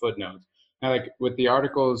 do need footnotes. Now, like with the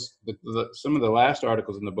articles, some of the last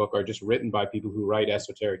articles in the book are just written by people who write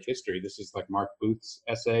esoteric history. This is like Mark Booth's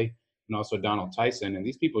essay and also Donald Tyson. And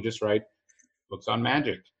these people just write books on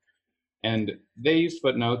magic. And they use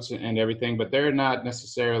footnotes and everything, but they're not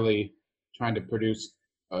necessarily trying to produce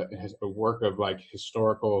a work of like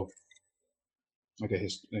historical, like a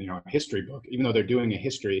history book, even though they're doing a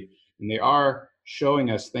history, and they are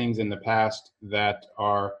showing us things in the past that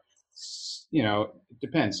are, it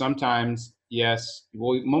depends. Sometimes, yes,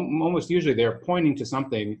 well, almost usually they're pointing to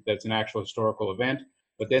something that's an actual historical event,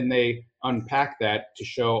 but then they unpack that to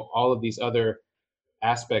show all of these other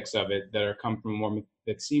aspects of it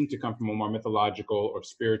that seem to come from a more mythological or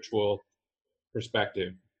spiritual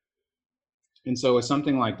perspective. And so with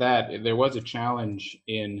something like that, there was a challenge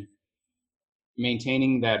in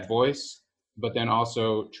maintaining that voice, but then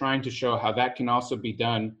also trying to show how that can also be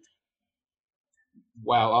done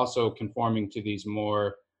while also conforming to these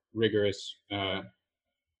more rigorous,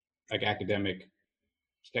 like academic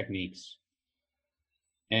techniques.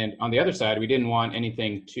 And on the other side, we didn't want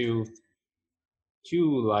anything too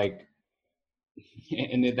like,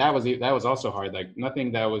 and that was also hard. Like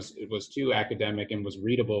nothing that was too academic and was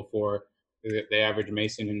readable for the average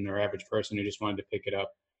Mason or average person who just wanted to pick it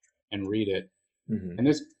up and read it. Mm-hmm. And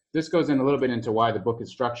this goes in a little bit into why the book is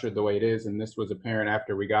structured the way it is. And this was apparent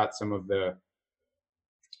after we got some of the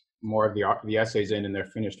more of the essays in their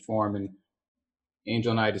finished form. And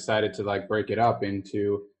Angel and I decided to like break it up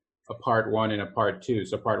into a part one and a part two.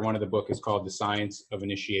 So part one of the book is called The Science of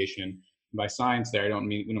Initiation. By science there, we don't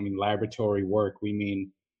mean laboratory work. We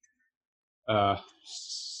mean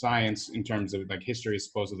science in terms of like history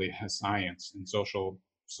supposedly has science and social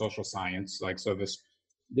science. Like so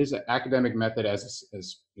this academic method as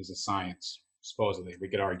a science, supposedly. We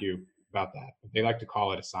could argue about that, but they like to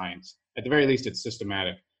call it a science. At the very least, it's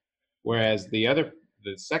systematic. Whereas the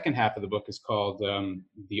second half of the book is called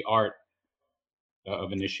The Art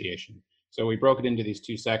of Initiation. So we broke it into these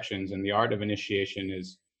two sections, and the art of initiation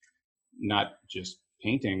is not just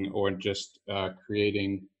painting or just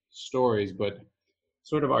creating stories, but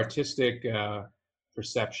sort of artistic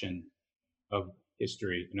perception of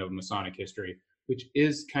history, Masonic history. which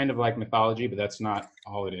is kind of like mythology, but that's not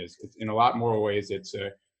all it is. It's, in a lot more ways, it's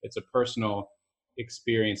a personal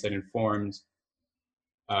experience that informs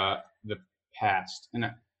the past,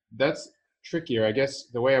 and that's trickier. I guess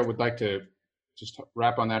the way I would like to just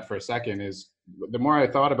wrap on that for a second is, the more I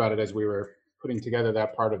thought about it as we were putting together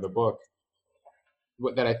that part of the book,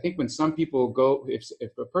 that I think when some people go, if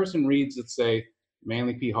a person reads, let's say,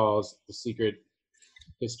 Manly P. Hall's The Secret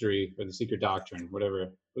History or The Secret Doctrine, whatever,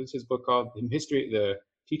 what is his book called? The History, the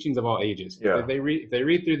Teachings of All Ages. Yeah. If they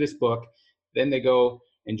read through this book, then they go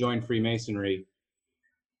and join Freemasonry,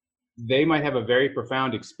 they might have a very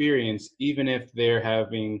profound experience, even if they're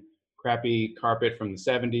having crappy carpet from the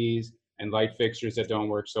 70s and light fixtures that don't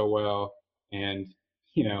work so well, and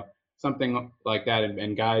something like that,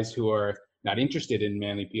 and guys who are not interested in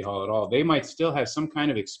Manly P. Hall at all, they might still have some kind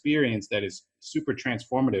of experience that is super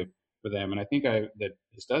transformative for them. And I think that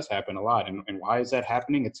this does happen a lot. And why is that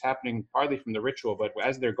happening? It's happening partly from the ritual, but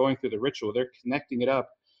as they're going through the ritual, they're connecting it up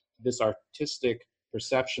to this artistic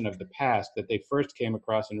perception of the past that they first came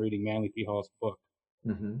across in reading Manly P. Hall's book.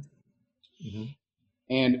 Mm-hmm. Mm-hmm.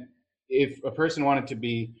 And if a person wanted to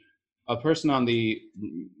be a person on the,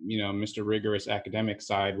 Mr. Rigorous academic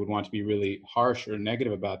side would want to be really harsh or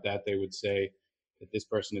negative about that, they would say that this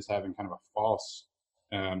person is having kind of a false,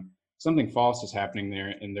 something false is happening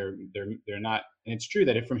there, and they're not. And it's true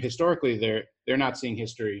that if from historically they're not seeing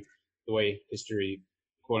history the way history,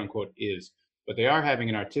 quote unquote, is, but they are having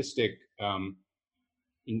an artistic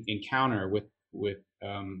encounter with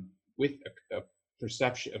a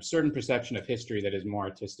perception, a certain perception of history that is more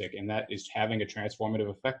artistic, and that is having a transformative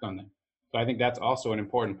effect on them. So I think that's also an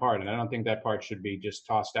important part, and I don't think that part should be just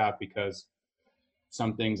tossed out because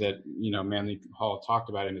some things that Manly Hall talked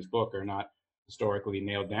about in his book are not historically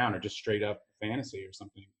nailed down or just straight up fantasy or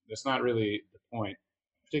something. That's not really the point.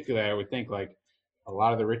 Particularly, I would think like a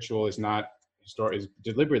lot of the ritual is not is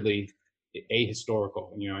deliberately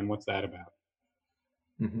ahistorical, and what's that about?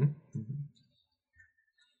 Mm-hmm. Mm-hmm.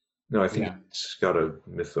 No, I think it's got a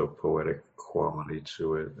mythopoetic quality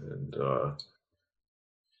to it, and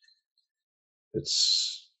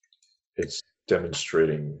it's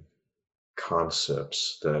demonstrating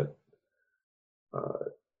concepts that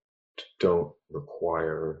don't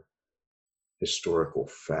require historical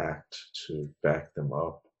fact to back them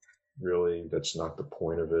up. Really, that's not the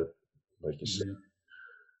point of it, like you said.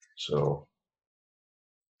 So,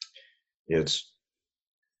 yeah, it's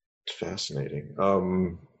fascinating.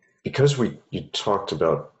 Because you talked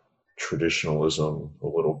about traditionalism a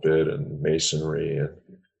little bit and masonry,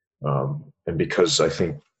 and because I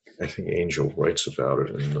think Angel writes about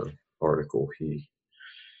it in the article he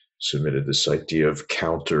submitted, this idea of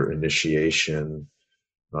counter initiation.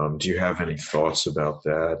 Do you have any thoughts about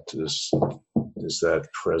that? Is that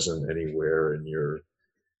present anywhere in your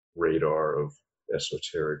radar of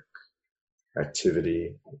esoteric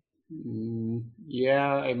activity?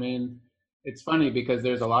 Yeah, I mean, it's funny because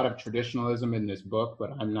there's a lot of traditionalism in this book,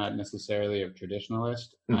 but I'm not necessarily a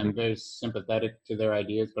traditionalist. Mm-hmm. I'm very sympathetic to their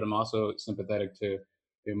ideas, but I'm also sympathetic to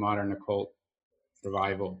the modern occult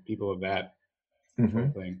revival, people of that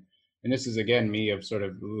whole thing. And this is, again, me of sort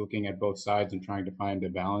of looking at both sides and trying to find a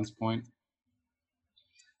balance point.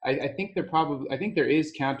 I think there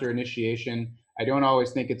is counter initiation. I don't always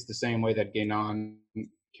think it's the same way that Guénon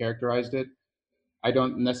characterized it. I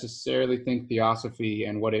don't necessarily think Theosophy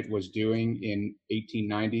and what it was doing in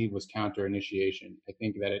 1890 was counter initiation. I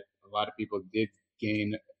think that a lot of people did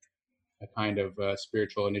gain a kind of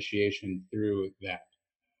spiritual initiation through that.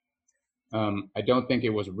 I don't think it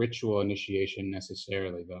was ritual initiation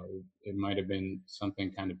necessarily, though. It might have been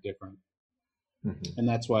something kind of different. Mm-hmm. And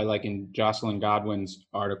that's why, like in Jocelyn Godwin's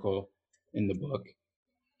article in the book,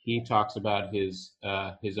 he talks about his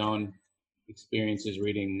own experiences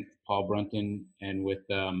reading Paul Brunton and with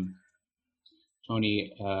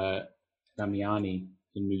Tony Damiani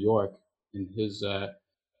in New York, and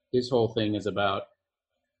his whole thing is about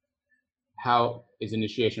how is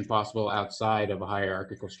initiation possible outside of a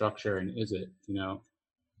hierarchical structure, and is it,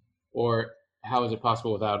 or how is it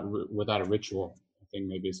possible without a ritual? I think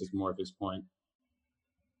maybe this is more of his point.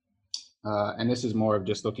 And this is more of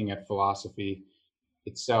just looking at philosophy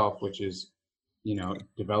itself, which is,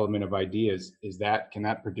 development of ideas. Can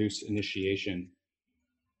that produce initiation?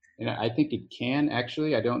 And I think it can,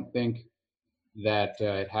 actually. I don't think that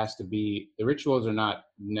it has to be, the rituals are not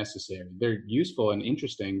necessary. They're useful and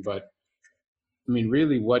interesting, but I mean,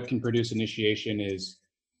 really what can produce initiation is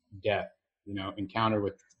death, encounter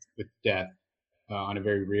with death in a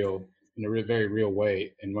very real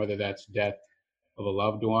way. And whether that's death of a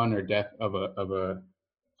loved one or death of a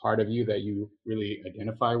part of you that you really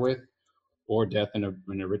identify with, or death in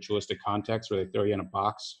a ritualistic context where they throw you in a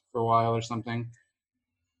box for a while or something.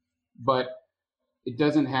 But it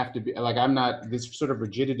doesn't have to be like, I'm not this sort of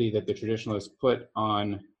rigidity that the traditionalists put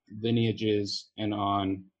on lineages and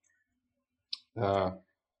on uh,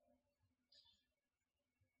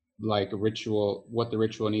 like a ritual, what the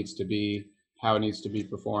ritual needs to be, how it needs to be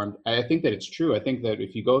performed. I think that it's true. I think that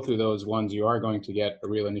if you go through those ones, you are going to get a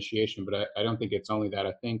real initiation, but I don't think it's only that.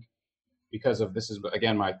 I think because of this is,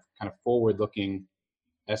 again, my kind of forward-looking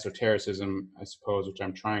esotericism, I suppose, which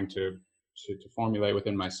I'm trying to formulate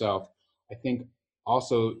within myself. I think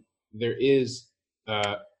also there is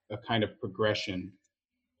a kind of progression,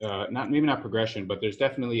 not progression, but there's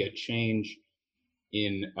definitely a change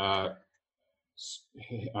in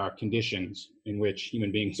conditions in which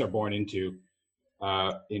human beings are born into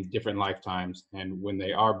in different lifetimes. And when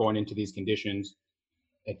they are born into these conditions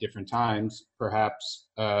at different times, perhaps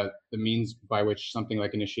the means by which something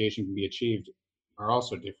like initiation can be achieved are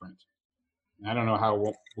also different. And I don't know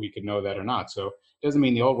how we could know that or not. So it doesn't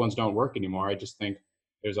mean the old ones don't work anymore. I just think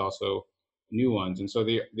there's also new ones. And so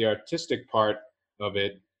the artistic part of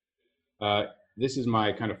it, this is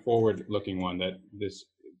my kind of forward-looking one, that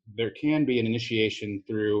there can be an initiation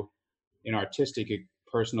through an artistic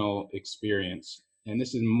personal experience. And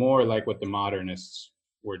this is more like what the modernists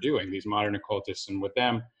were doing, these modern occultists. And with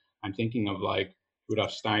them, I'm thinking of like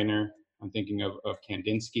Rudolf Steiner, I'm thinking of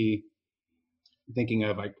Kandinsky, I'm thinking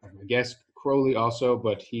of, I guess, Crowley also,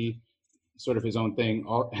 but he sort of his own thing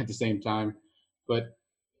all at the same time. But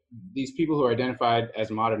these people who are identified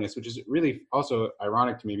as modernists, which is really also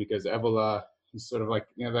ironic to me because Evola is sort of like,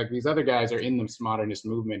 like these other guys are in this modernist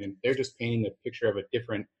movement and they're just painting a picture of a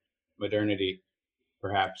different modernity,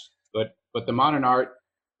 perhaps. But the modern art,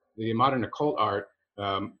 the modern occult art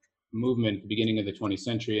movement at the beginning of the 20th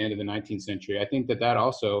century, end of the 19th century, I think that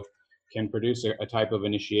also can produce a type of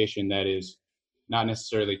initiation that is not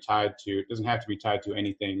necessarily tied to, it doesn't have to be tied to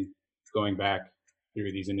anything going back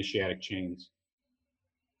through these initiatic chains.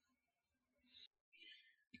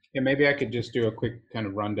 Yeah, maybe I could just do a quick kind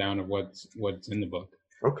of rundown of what's in the book.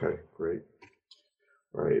 Okay, great.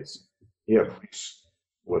 Right. Yeah, please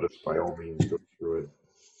let us by all means go through it.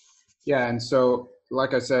 Yeah, and so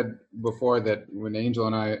like I said before, that when Angel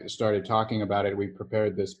and I started talking about it, we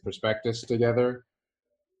prepared this prospectus together.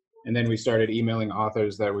 And then we started emailing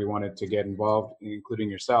authors that we wanted to get involved, including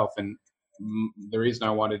yourself. And the reason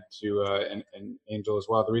I wanted to, and Angel as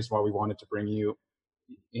well, the reason why we wanted to bring you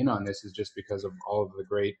in on this is just because of all of the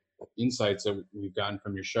great insights that we've gotten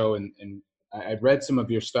from your show. And I'd read some of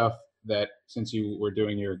your stuff that since you were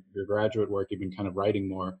doing your graduate work, you've been kind of writing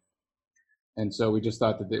more. And so we just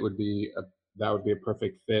thought that it would be that would be a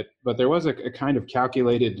perfect fit. But there was a kind of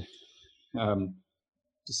calculated, it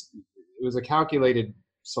was a calculated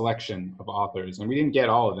selection of authors, and we didn't get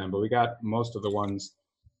all of them, but we got most of the ones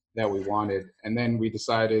that we wanted. And then we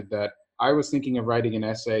decided that I was thinking of writing an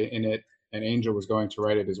essay in it, and Angel was going to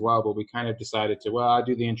write it as well, but we kind of decided to, well, I'll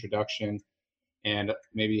do the introduction and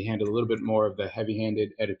maybe handle a little bit more of the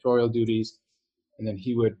heavy-handed editorial duties, and then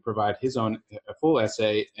he would provide his own a full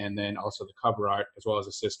essay and then also the cover art, as well as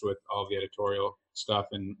assist with all the editorial stuff.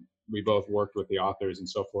 And we both worked with the authors and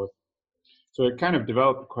so forth. So it kind of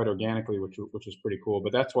developed quite organically, which was pretty cool.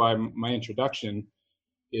 But that's why my introduction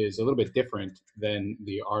is a little bit different than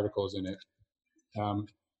the articles in it. And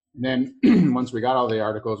then once we got all the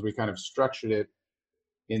articles, we kind of structured it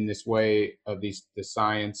in this way of the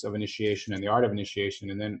science of initiation and the art of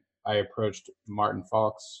initiation. And then I approached Martin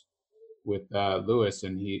Falks with Lewis,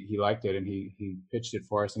 and he liked it, and he pitched it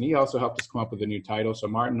for us. And he also helped us come up with a new title. So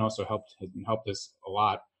Martin also helped us a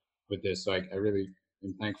lot with this. So I really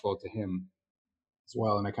am thankful to him as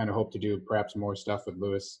well. And I kind of hope to do perhaps more stuff with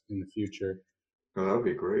Lewis in the future. Oh, that would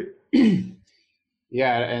be great.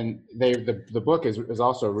 Yeah, and the book is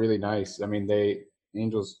also really nice. I mean,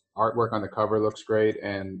 Angel's artwork on the cover looks great,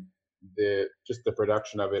 and the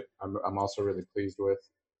production of it, I'm also really pleased with.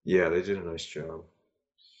 Yeah, they did a nice job.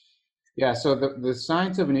 Yeah, so the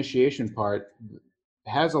science of initiation part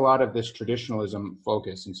has a lot of this traditionalism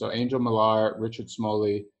focus. And so Angel Millar, Richard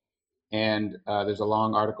Smoley, and there's a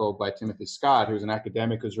long article by Timothy Scott, who's an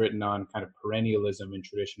academic who's written on kind of perennialism and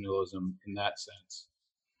traditionalism in that sense.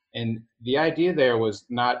 And the idea there was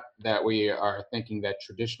not that we are thinking that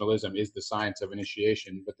traditionalism is the science of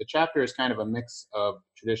initiation, but the chapter is kind of a mix of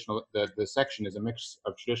the section is a mix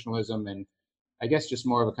of traditionalism and I guess just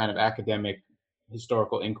more of a kind of academic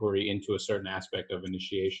historical inquiry into a certain aspect of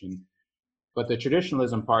initiation. But the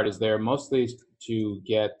traditionalism part is there mostly to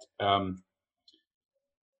get a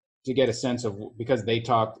sense of, because they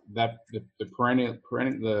talked that the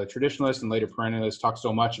traditionalists and later perennialists talked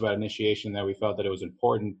so much about initiation that we felt that it was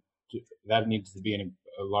important that needs to be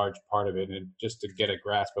a large part of it, and just to get a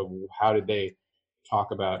grasp of how did they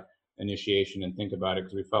talk about initiation and think about it,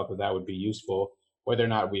 because we felt that that would be useful. Whether or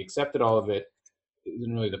not we accepted all of it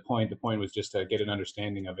isn't really the point. The point was just to get an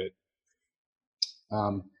understanding of it.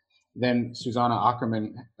 Then Susanna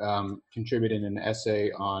Ackerman contributed an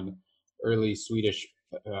essay on early Swedish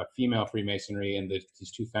female Freemasonry and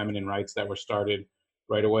these two feminine rites that were started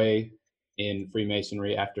right away in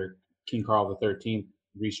Freemasonry after King Carl XIII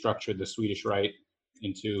restructured the Swedish rite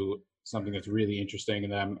into something that's really interesting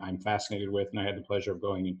and that I'm fascinated with, and I had the pleasure of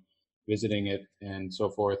going and visiting it and so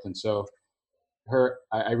forth. And so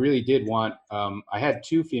I really did want, I had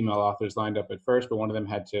two female authors lined up at first, but one of them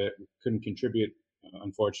couldn't contribute,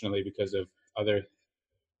 unfortunately, because of other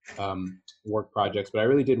work projects. But I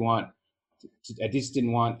really did want, I just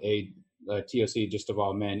didn't want a TOC just of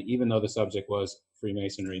all men, even though the subject was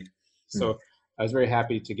Freemasonry. So I was very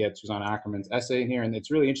happy to get Susanna Ackerman's essay in here, and it's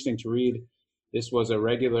really interesting to read. This was a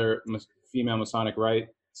regular female Masonic rite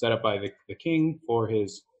set up by the king for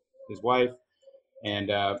his wife, and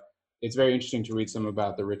it's very interesting to read some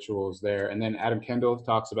about the rituals there. And then Adam Kendall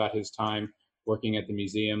talks about his time working at the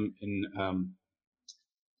museum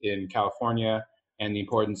in California and the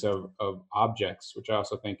importance of objects, which I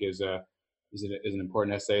also think is an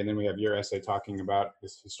important essay. And then we have your essay talking about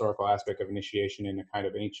this historical aspect of initiation in a kind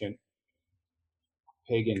of ancient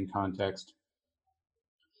pagan context.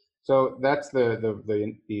 So that's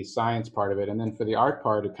the science part of it. And then for the art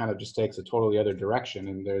part, it kind of just takes a totally other direction.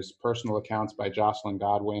 And there's personal accounts by Jocelyn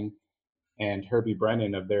Godwin and Herbie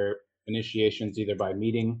Brennan of their initiations, either by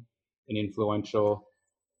meeting an influential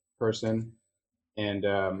person. And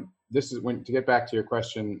this is to get back to your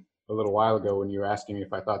question a little while ago when you were asking me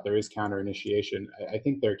if I thought there is counter initiation. I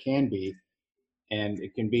think there can be, and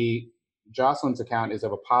it can be. Jocelyn's account is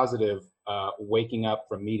of a positive waking up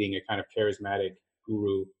from meeting a kind of charismatic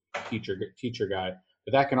guru teacher guy,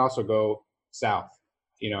 but that can also go south,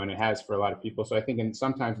 and it has for a lot of people. So I think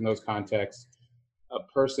sometimes in those contexts, a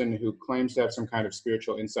person who claims to have some kind of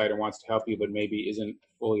spiritual insight and wants to help you, but maybe isn't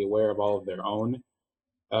fully aware of all of their own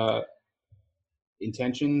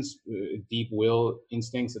intentions, deep will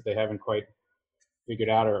instincts that they haven't quite figured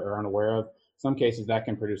out or are unaware of. Some cases that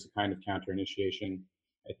can produce a kind of counter initiation,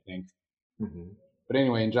 I think. Mm-hmm. But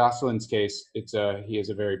anyway, in Jocelyn's case, he is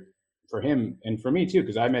a very, for him and for me too,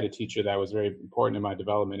 because I met a teacher that was very important in my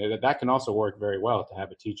development. That can also work very well to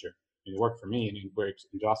have a teacher. It worked for me, and in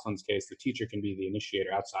Jocelyn's case, the teacher can be the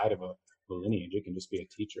initiator outside of a lineage. It can just be a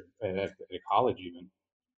teacher at a college even.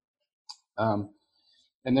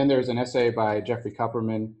 And then there's an essay by Jeffrey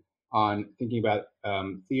Kupperman on thinking about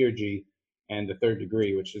theurgy and the third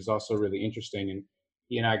degree, which is also really interesting. And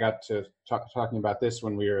he and I got to talking about this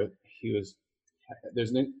when I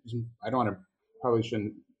don't want to, probably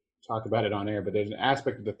shouldn't talk about it on air, but there's an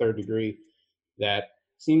aspect of the third degree that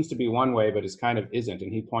seems to be one way, but is kind of isn't.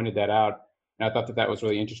 And he pointed that out. And I thought that was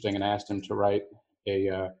really interesting, and asked him to write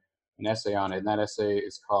an essay on it. And that essay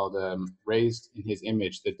is called Raised in His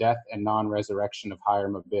Image, The Death and Non-Resurrection of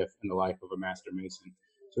Hiram Abiff in the Life of a Master Mason.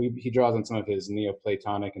 So he draws on some of his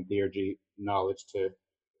Neoplatonic and theurgy knowledge to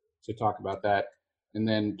talk about that. And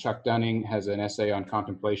then Chuck Dunning has an essay on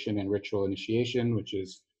contemplation and ritual initiation, which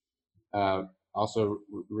is also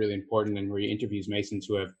really important, and where he interviews Masons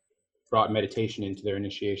who have brought meditation into their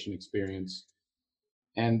initiation experience.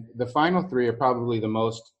 And the final three are probably the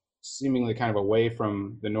most seemingly kind of away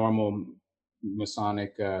from the normal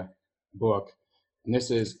Masonic book. And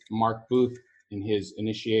this is Mark Booth in his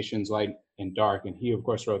Initiations, Light and Dark. And he, of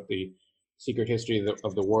course, wrote the Secret History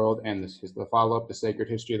of the World and the follow-up, The Sacred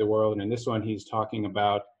History of the World. And in this one, he's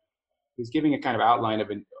giving a kind of outline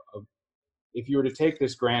of if you were to take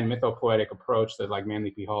this grand mythopoetic approach that like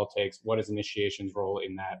Manly P. Hall takes, what is initiation's role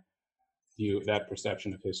in that view, that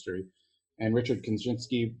perception of history? And Richard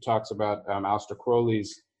Kaczynski talks about Aleister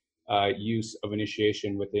Crowley's use of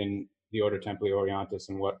initiation within the Ordo Templi Orientis,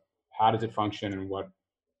 and how does it function, and what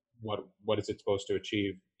is it supposed to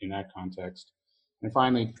achieve in that context. And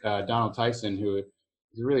finally, Donald Tyson, who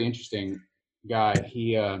is a really interesting guy.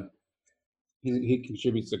 He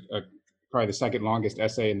contributes probably the second longest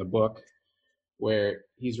essay in the book, where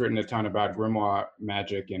he's written a ton about grimoire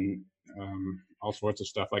magic and all sorts of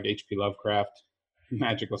stuff like H.P. Lovecraft,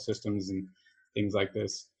 magical systems and things like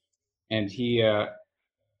this. And he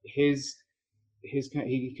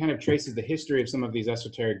kind of traces the history of some of these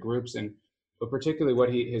esoteric groups, but particularly what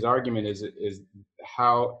his argument is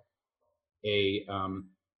how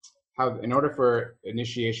in order for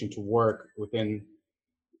initiation to work within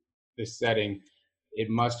this setting, it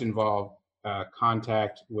must involve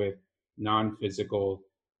contact with non-physical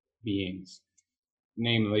beings,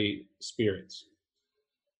 namely spirits.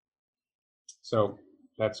 So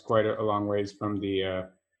that's quite a long ways from the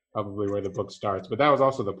probably where the book starts. But that was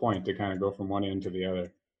also the point, to kind of go from one end to the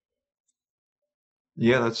other.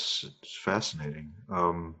 Yeah, that's fascinating.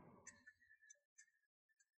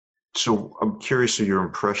 So I'm curious of your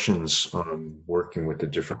impressions on working with the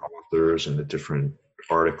different authors and the different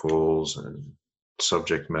articles and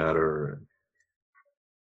subject matter.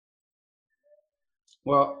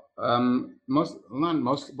 Well,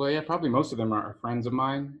 probably most of them are friends of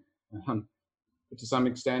mine, um, to some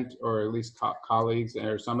extent, or at least colleagues,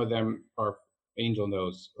 or some of them are Angel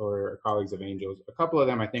knows or colleagues of Angels. A couple of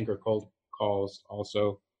them I think are cold calls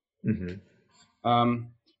also. Mm-hmm. Um,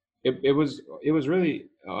 it was really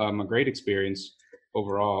a great experience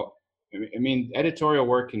overall. I mean, editorial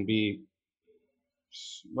work can be,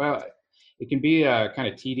 well, it can be kind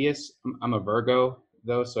of tedious. I'm a Virgo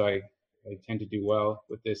though, so I tend to do well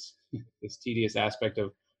with this this tedious aspect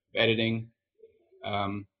of editing.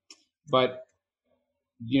 Um, but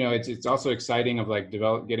it's also exciting of like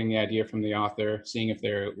getting the idea from the author, seeing if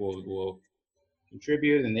they will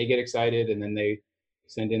contribute, and they get excited, and then they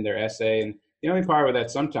send in their essay. And the only part with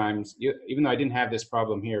that, sometimes, even though I didn't have this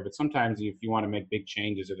problem here, but sometimes if you want to make big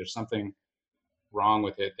changes or there's something wrong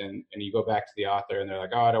with it, then and you go back to the author and they're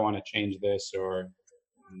like, oh, I don't want to change this, or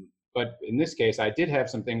but in this case, I did have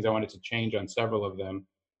some things I wanted to change on several of them,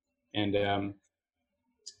 and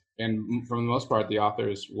for the most part, the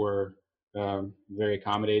authors were very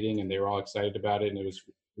accommodating, and they were all excited about it, and it was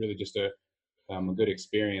really just a good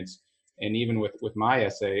experience. And even with my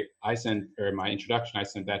essay, my introduction, I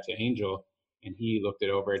sent that to Angel, and he looked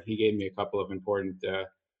it over, and he gave me a couple of important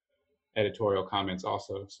editorial comments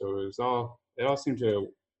also. So it all seemed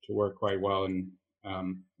to work quite well, and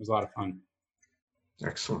it was a lot of fun.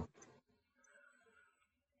 Excellent.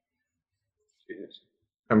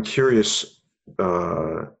 I'm curious,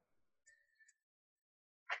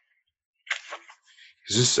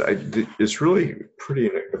 it's really pretty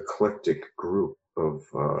an eclectic group of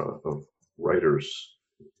writers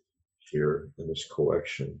here in this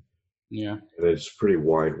collection. Yeah. And it's pretty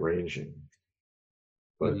wide ranging.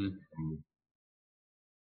 But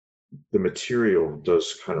the material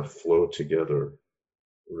does kind of flow together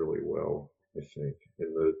really well, I think,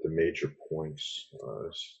 in the major points.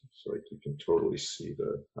 It's like you can totally see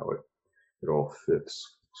how it all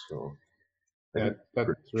fits. So that's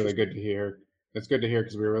really good to hear. It's good to hear,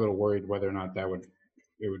 because we were a little worried whether or not it would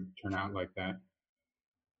turn out like that.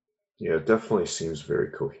 Yeah, it definitely seems very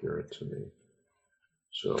coherent to me.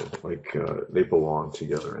 So like they belong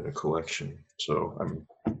together in a collection. So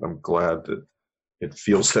I'm glad that it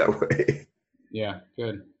feels that way. Yeah,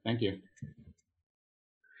 good. Thank you.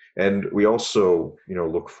 And we also,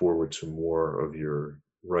 look forward to more of your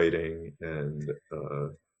writing and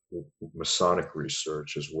Masonic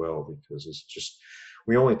research as well, because it's just,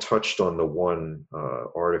 we only touched on the one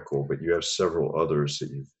article, but you have several others that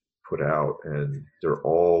you've put out, and they're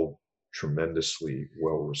all tremendously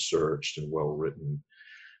well researched and well written.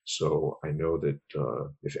 So I know that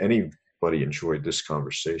if anybody enjoyed this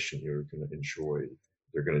conversation, they're going to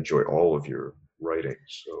enjoy all of your writing.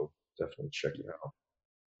 So definitely check it out.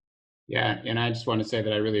 Yeah, and I just want to say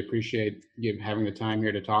that I really appreciate you having the time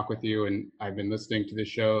here to talk with you. And I've been listening to the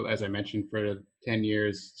show, as I mentioned, for 10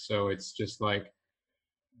 years. So it's just like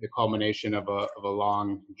the culmination of a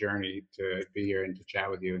long journey to be here and to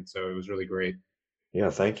chat with you. And so it was really great. Yeah,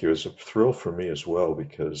 thank you. It's a thrill for me as well,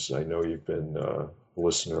 because I know you've been a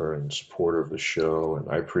listener and supporter of the show, and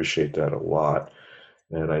I appreciate that a lot.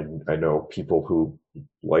 And I know people who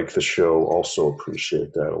like the show also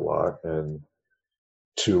appreciate that a lot. And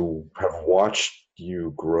to have watched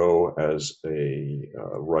you grow as a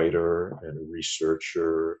writer and a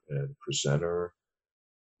researcher and presenter,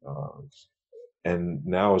 and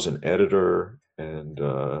now as an editor and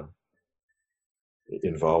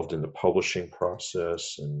involved in the publishing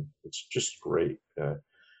process, and it's just great. And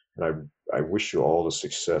I wish you all the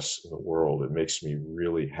success in the world. It makes me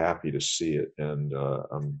really happy to see it, and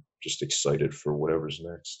I'm just excited for whatever's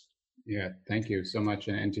next. Yeah, thank you so much,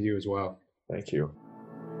 and to you as well. Thank you.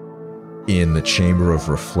 In the Chamber of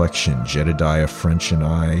Reflection, Jedidiah French and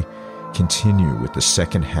I continue with the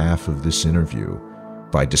second half of this interview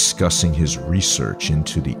by discussing his research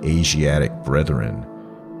into the Asiatic Brethren,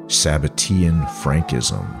 Sabbatean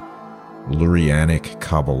Frankism, Lurianic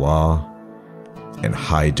Kabbalah, and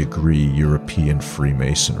high-degree European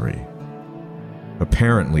Freemasonry.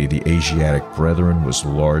 Apparently, the Asiatic Brethren was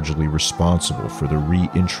largely responsible for the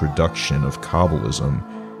reintroduction of Kabbalism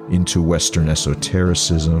into Western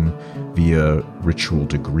esotericism via ritual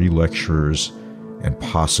degree lectures and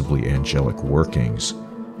possibly angelic workings.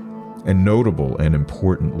 A notable and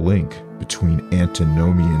important link between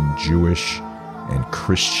antinomian Jewish and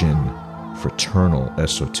Christian fraternal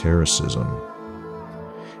esotericism.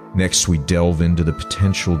 Next, we delve into the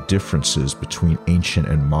potential differences between ancient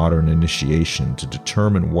and modern initiation to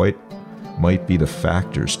determine what might be the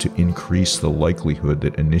factors to increase the likelihood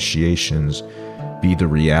that initiations be the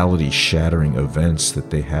reality-shattering events that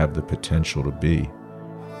they have the potential to be.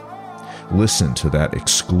 Listen to that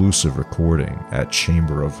exclusive recording at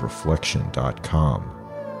chamberofreflection.com.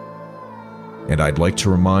 And I'd like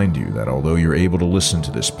to remind you that although you're able to listen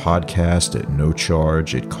to this podcast at no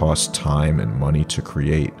charge, it costs time and money to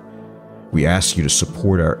create. We ask you to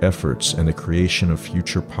support our efforts and the creation of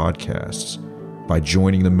future podcasts by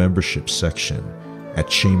joining the membership section at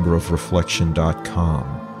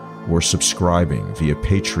chamberofreflection.com or subscribing via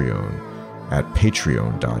Patreon at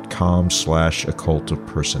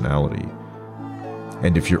patreon.com/occultofpersonality.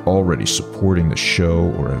 And if you're already supporting the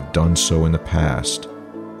show or have done so in the past,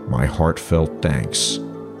 my heartfelt thanks,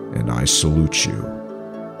 and I salute you.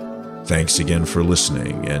 Thanks again for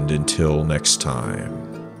listening, and until next time.